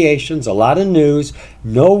affiliations, a lot of news,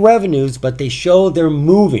 no revenues, but they show they're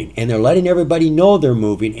moving and they're letting everybody know they're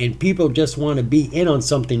moving, and people just want to be in on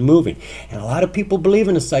something moving. And a lot of people believe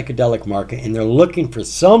in the psychedelic market and they're looking for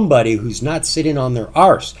somebody who's not sitting on their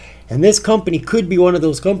arse. And this company could be one of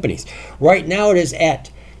those companies. Right now it is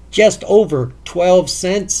at just over 12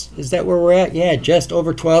 cents. Is that where we're at? Yeah, just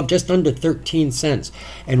over 12, just under 13 cents.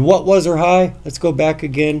 And what was her high? Let's go back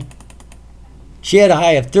again. She had a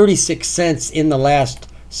high of 36 cents in the last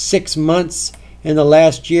 6 months. In the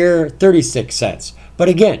last year, 36 cents. But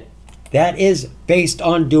again, that is based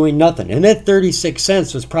on doing nothing. And that 36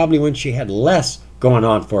 cents was probably when she had less going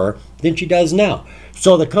on for her than she does now.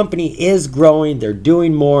 So the company is growing. They're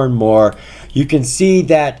doing more and more. You can see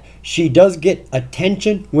that she does get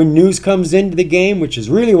attention when news comes into the game, which is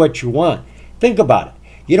really what you want. Think about it.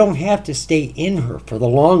 You don't have to stay in her for the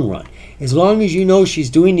long run. As long as you know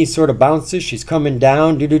she's doing these sort of bounces, she's coming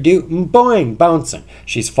down, and boing, bouncing.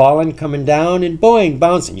 She's falling, coming down, and boing,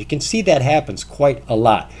 bouncing. You can see that happens quite a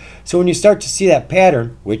lot. So when you start to see that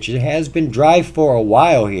pattern, which it has been dry for a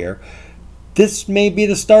while here, this may be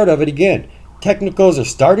the start of it again. Technicals are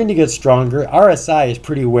starting to get stronger. RSI is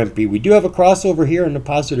pretty wimpy. We do have a crossover here in the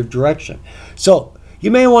positive direction. So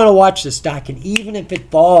you may want to watch the stock, and even if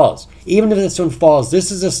it falls, even if this one falls,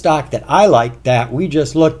 this is a stock that I like that we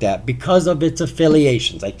just looked at because of its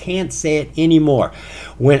affiliations. I can't say it anymore.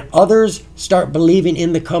 When others start believing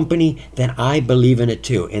in the company, then I believe in it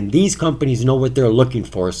too. And these companies know what they're looking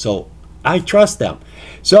for, so I trust them.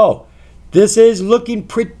 So this is looking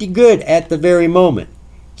pretty good at the very moment.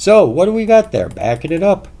 So what do we got there? Backing it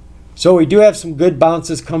up. So we do have some good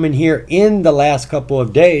bounces coming here in the last couple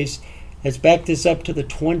of days. Let's back this up to the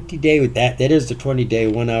 20-day with that. That is the 20-day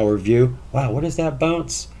 1 hour view. Wow, what is that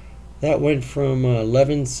bounce? That went from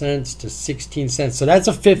 11 cents to 16 cents. So that's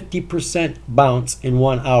a 50% bounce in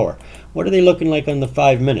 1 hour. What are they looking like on the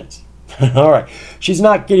 5 minutes? All right, she's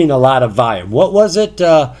not getting a lot of volume. What was it?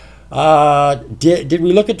 Did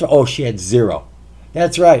we look at? Oh, she had 0.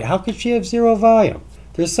 That's right. How could she have 0 volume?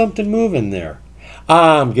 There's something moving there.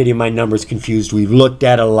 I'm getting my numbers confused. We've looked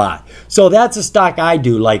at a lot. So that's a stock I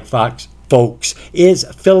do like, folks, is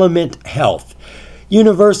Filament Health.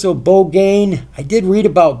 Universal Bogain. I did read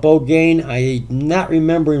about Bogain. I'm not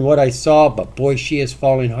remembering what I saw, but boy, she is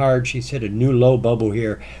falling hard. She's hit a new low bubble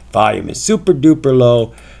here. Volume is super duper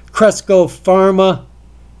low. Cresco Pharma,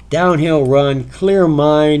 downhill run. Clear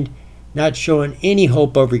Mind, not showing any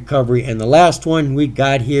hope of recovery. And the last one we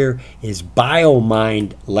got here is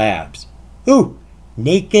BioMind Labs. Ooh,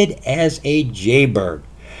 naked as a jaybird.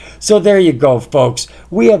 So there you go, folks.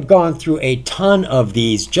 We have gone through a ton of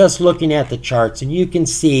these just looking at the charts, and you can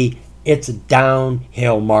see it's a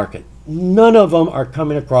downhill market. None of them are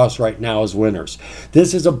coming across right now as winners.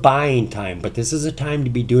 This is a buying time, but this is a time to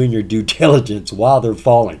be doing your due diligence while they're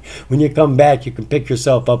falling. When you come back, you can pick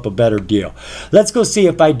yourself up a better deal. Let's go see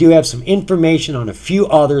if I do have some information on a few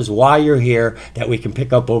others while you're here that we can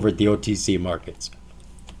pick up over at the OTC markets.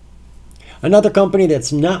 Another company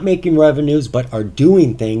that's not making revenues but are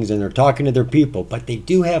doing things, and they're talking to their people, but they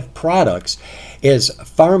do have products, is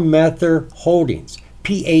Pharmather Holdings,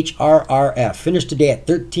 PHRRF. Finished today at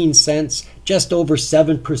 13 cents, just over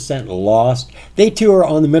 7% loss. They too are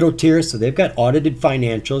on the middle tier, so they've got audited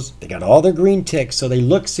financials. They got all their green ticks, so they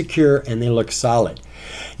look secure and they look solid.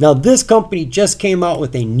 Now, this company just came out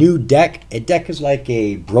with a new deck. A deck is like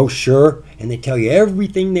a brochure, and they tell you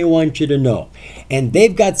everything they want you to know. And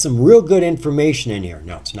they've got some real good information in here.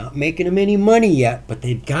 Now, it's not making them any money yet, but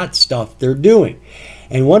they've got stuff they're doing.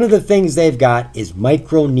 And one of the things they've got is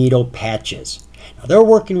microneedle patches. Now, they're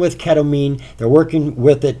working with ketamine. They're working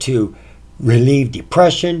with it to relieve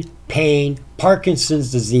depression, pain,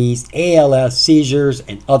 Parkinson's disease, ALS, seizures,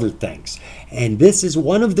 and other things. And this is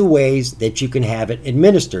one of the ways that you can have it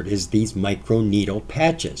administered, is these microneedle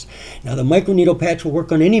patches. Now, the microneedle patch will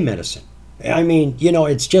work on any medicine. I mean, you know,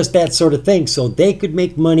 it's just that sort of thing. So they could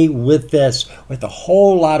make money with this with a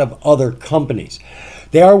whole lot of other companies.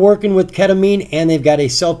 They are working with ketamine, and they've got a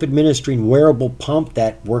self-administering wearable pump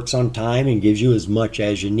that works on time and gives you as much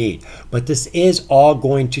as you need. But this is all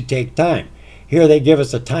going to take time. Here they give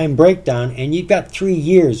us a time breakdown, and you've got 3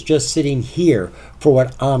 years just sitting here for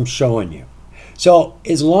what I'm showing you. So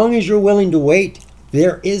as long as you're willing to wait,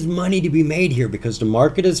 there is money to be made here because the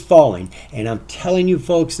market is falling. And I'm telling you,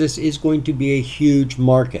 folks, this is going to be a huge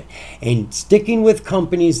market. And sticking with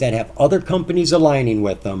companies that have other companies aligning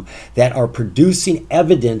with them, that are producing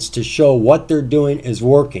evidence to show what they're doing is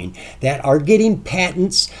working, that are getting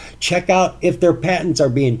patents. Check out if their patents are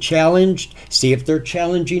being challenged. See if they're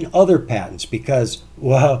challenging other patents, because,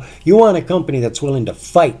 well, you want a company that's willing to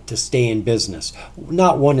fight to stay in business,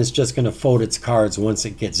 not one that's just going to fold its cards once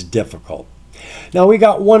it gets difficult. Now, we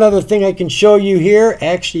got one other thing I can show you here,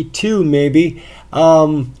 actually two maybe.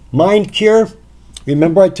 MindCure.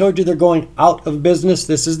 Remember I told you they're going out of business?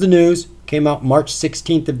 This is the news. Came out March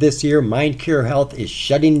 16th of this year. MindCure Health is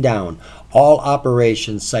shutting down all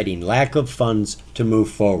operations, citing lack of funds to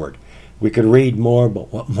move forward. We could read more,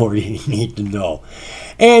 but what more do you need to know?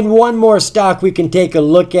 And one more stock we can take a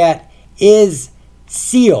look at is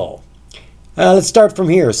SEAL. Let's start from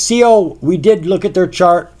here. SEAL, we did look at their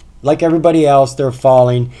chart. Like everybody else, they're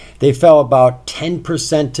falling. They fell about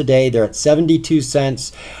 10% today. They're at 72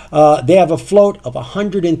 cents. They have a float of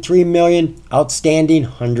 103 million, outstanding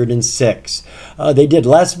 106. They did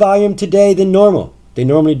less volume today than normal. They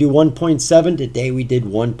normally do 1.7. Today we did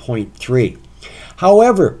 1.3.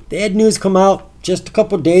 However, they had news come out just a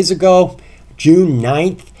couple days ago, June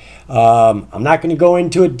 9th. I'm not going to go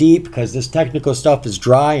into it deep because this technical stuff is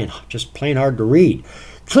dry and just plain hard to read.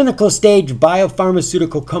 Clinical stage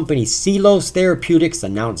biopharmaceutical company Selos Therapeutics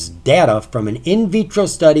announced data from an in vitro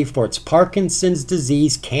study for its Parkinson's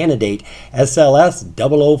disease candidate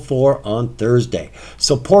SLS-004 on Thursday,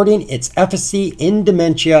 supporting its efficacy in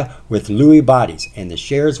dementia with Lewy bodies, and the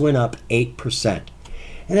shares went up 8%.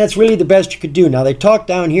 And that's really the best you could do. Now, they talk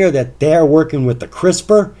down here that they're working with the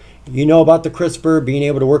CRISPR. You know about the CRISPR, being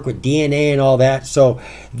able to work with DNA and all that. So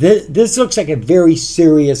this looks like a very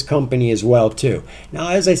serious company as well, too.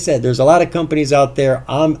 Now, as I said, there's a lot of companies out there.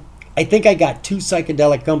 I think I got 2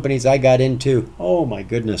 psychedelic companies I got into. Oh, my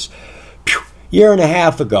goodness. Year and a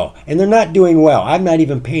half ago, and they're not doing well. I'm not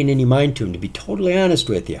even paying any mind to them, to be totally honest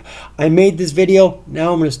with you. I made this video,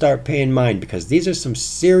 now I'm going to start paying mind, because these are some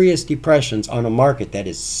serious depressions on a market that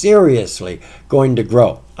is seriously going to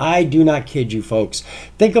grow. I do not kid you, folks.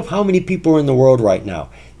 Think of how many people are in the world right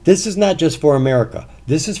now. This is not just for America.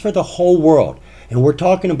 This is for the whole world. And we're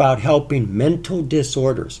talking about helping mental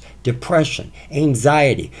disorders, depression,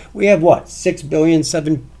 anxiety. We have what, 6 billion,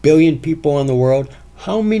 7 billion people in the world?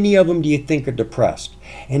 How many of them do you think are depressed?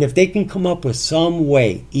 And if they can come up with some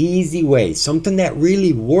way, easy way, something that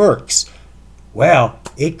really works, well,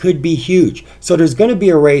 it could be huge. So there's going to be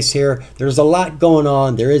a race here. There's a lot going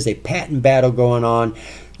on. There is a patent battle going on.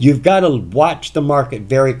 You've got to watch the market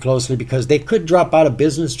very closely, because they could drop out of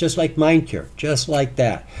business just like MindCure, just like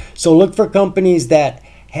that. So look for companies that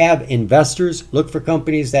have investors, look for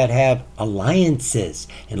companies that have alliances,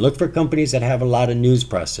 and look for companies that have a lot of news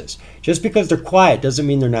presses. Just because they're quiet doesn't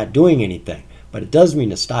mean they're not doing anything, but it does mean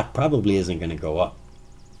the stock probably isn't going to go up.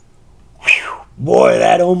 Whew, boy,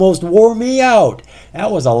 that almost wore me out.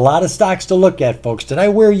 That was a lot of stocks to look at, folks. Did I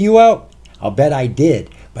wear you out? I'll bet I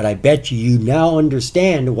did. But I bet you now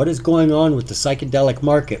understand what is going on with the psychedelic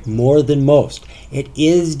market more than most. It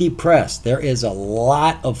is depressed. There is a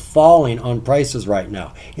lot of falling on prices right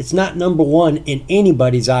now. It's not number one in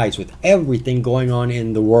anybody's eyes with everything going on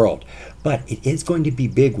in the world. But it is going to be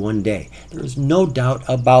big one day. There is no doubt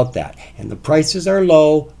about that. And the prices are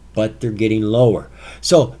low, but they're getting lower.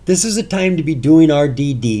 So this is a time to be doing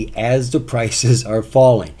RDD as the prices are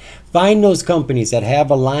falling. Find those companies that have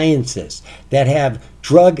alliances, that have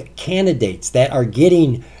drug candidates that are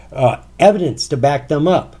getting evidence to back them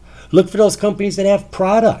up. Look for those companies that have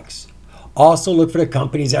products. Also look for the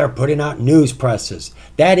companies that are putting out news presses.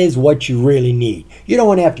 That is what you really need. You don't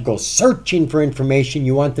want to have to go searching for information.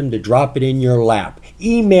 You want them to drop it in your lap.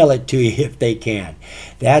 Email it to you if they can.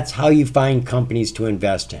 That's how you find companies to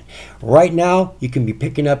invest in. Right now, you can be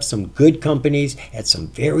picking up some good companies at some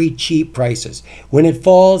very cheap prices. When it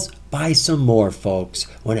falls, buy some more, folks.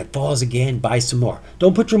 When it falls again, buy some more.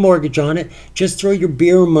 Don't put your mortgage on it. Just throw your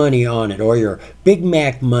beer money on it, or your Big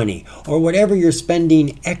Mac money, or whatever you're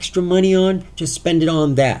spending extra money on. Just spend it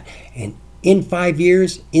on that. And in 5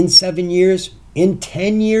 years, in 7 years, in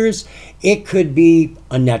 10 years, it could be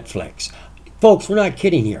a Netflix. Folks, we're not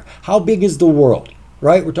kidding here. How big is the world?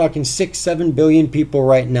 Right? We're talking 6, 7 billion people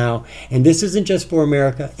right now. And this isn't just for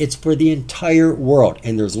America. It's for the entire world.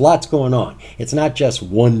 And there's lots going on. It's not just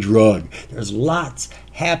one drug. There's lots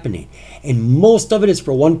happening. And most of it is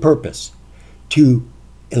for one purpose: to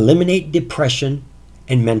eliminate depression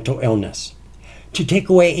and mental illness, to take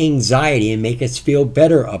away anxiety and make us feel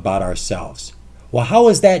better about ourselves. Well, how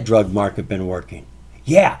has that drug market been working?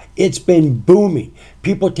 Yeah, it's been booming.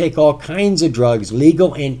 People take all kinds of drugs,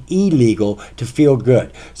 legal and illegal, to feel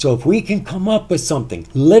good. So if we can come up with something,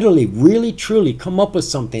 literally, really, truly come up with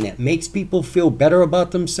something that makes people feel better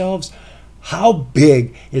about themselves, how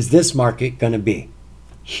big is this market going to be?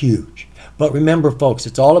 Huge. But remember, folks,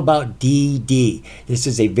 it's all about DD. This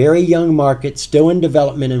is a very young market, still in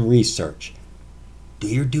development and research. Do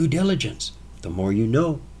your due diligence. The more you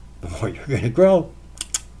know, the more you're going to grow.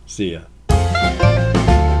 See ya.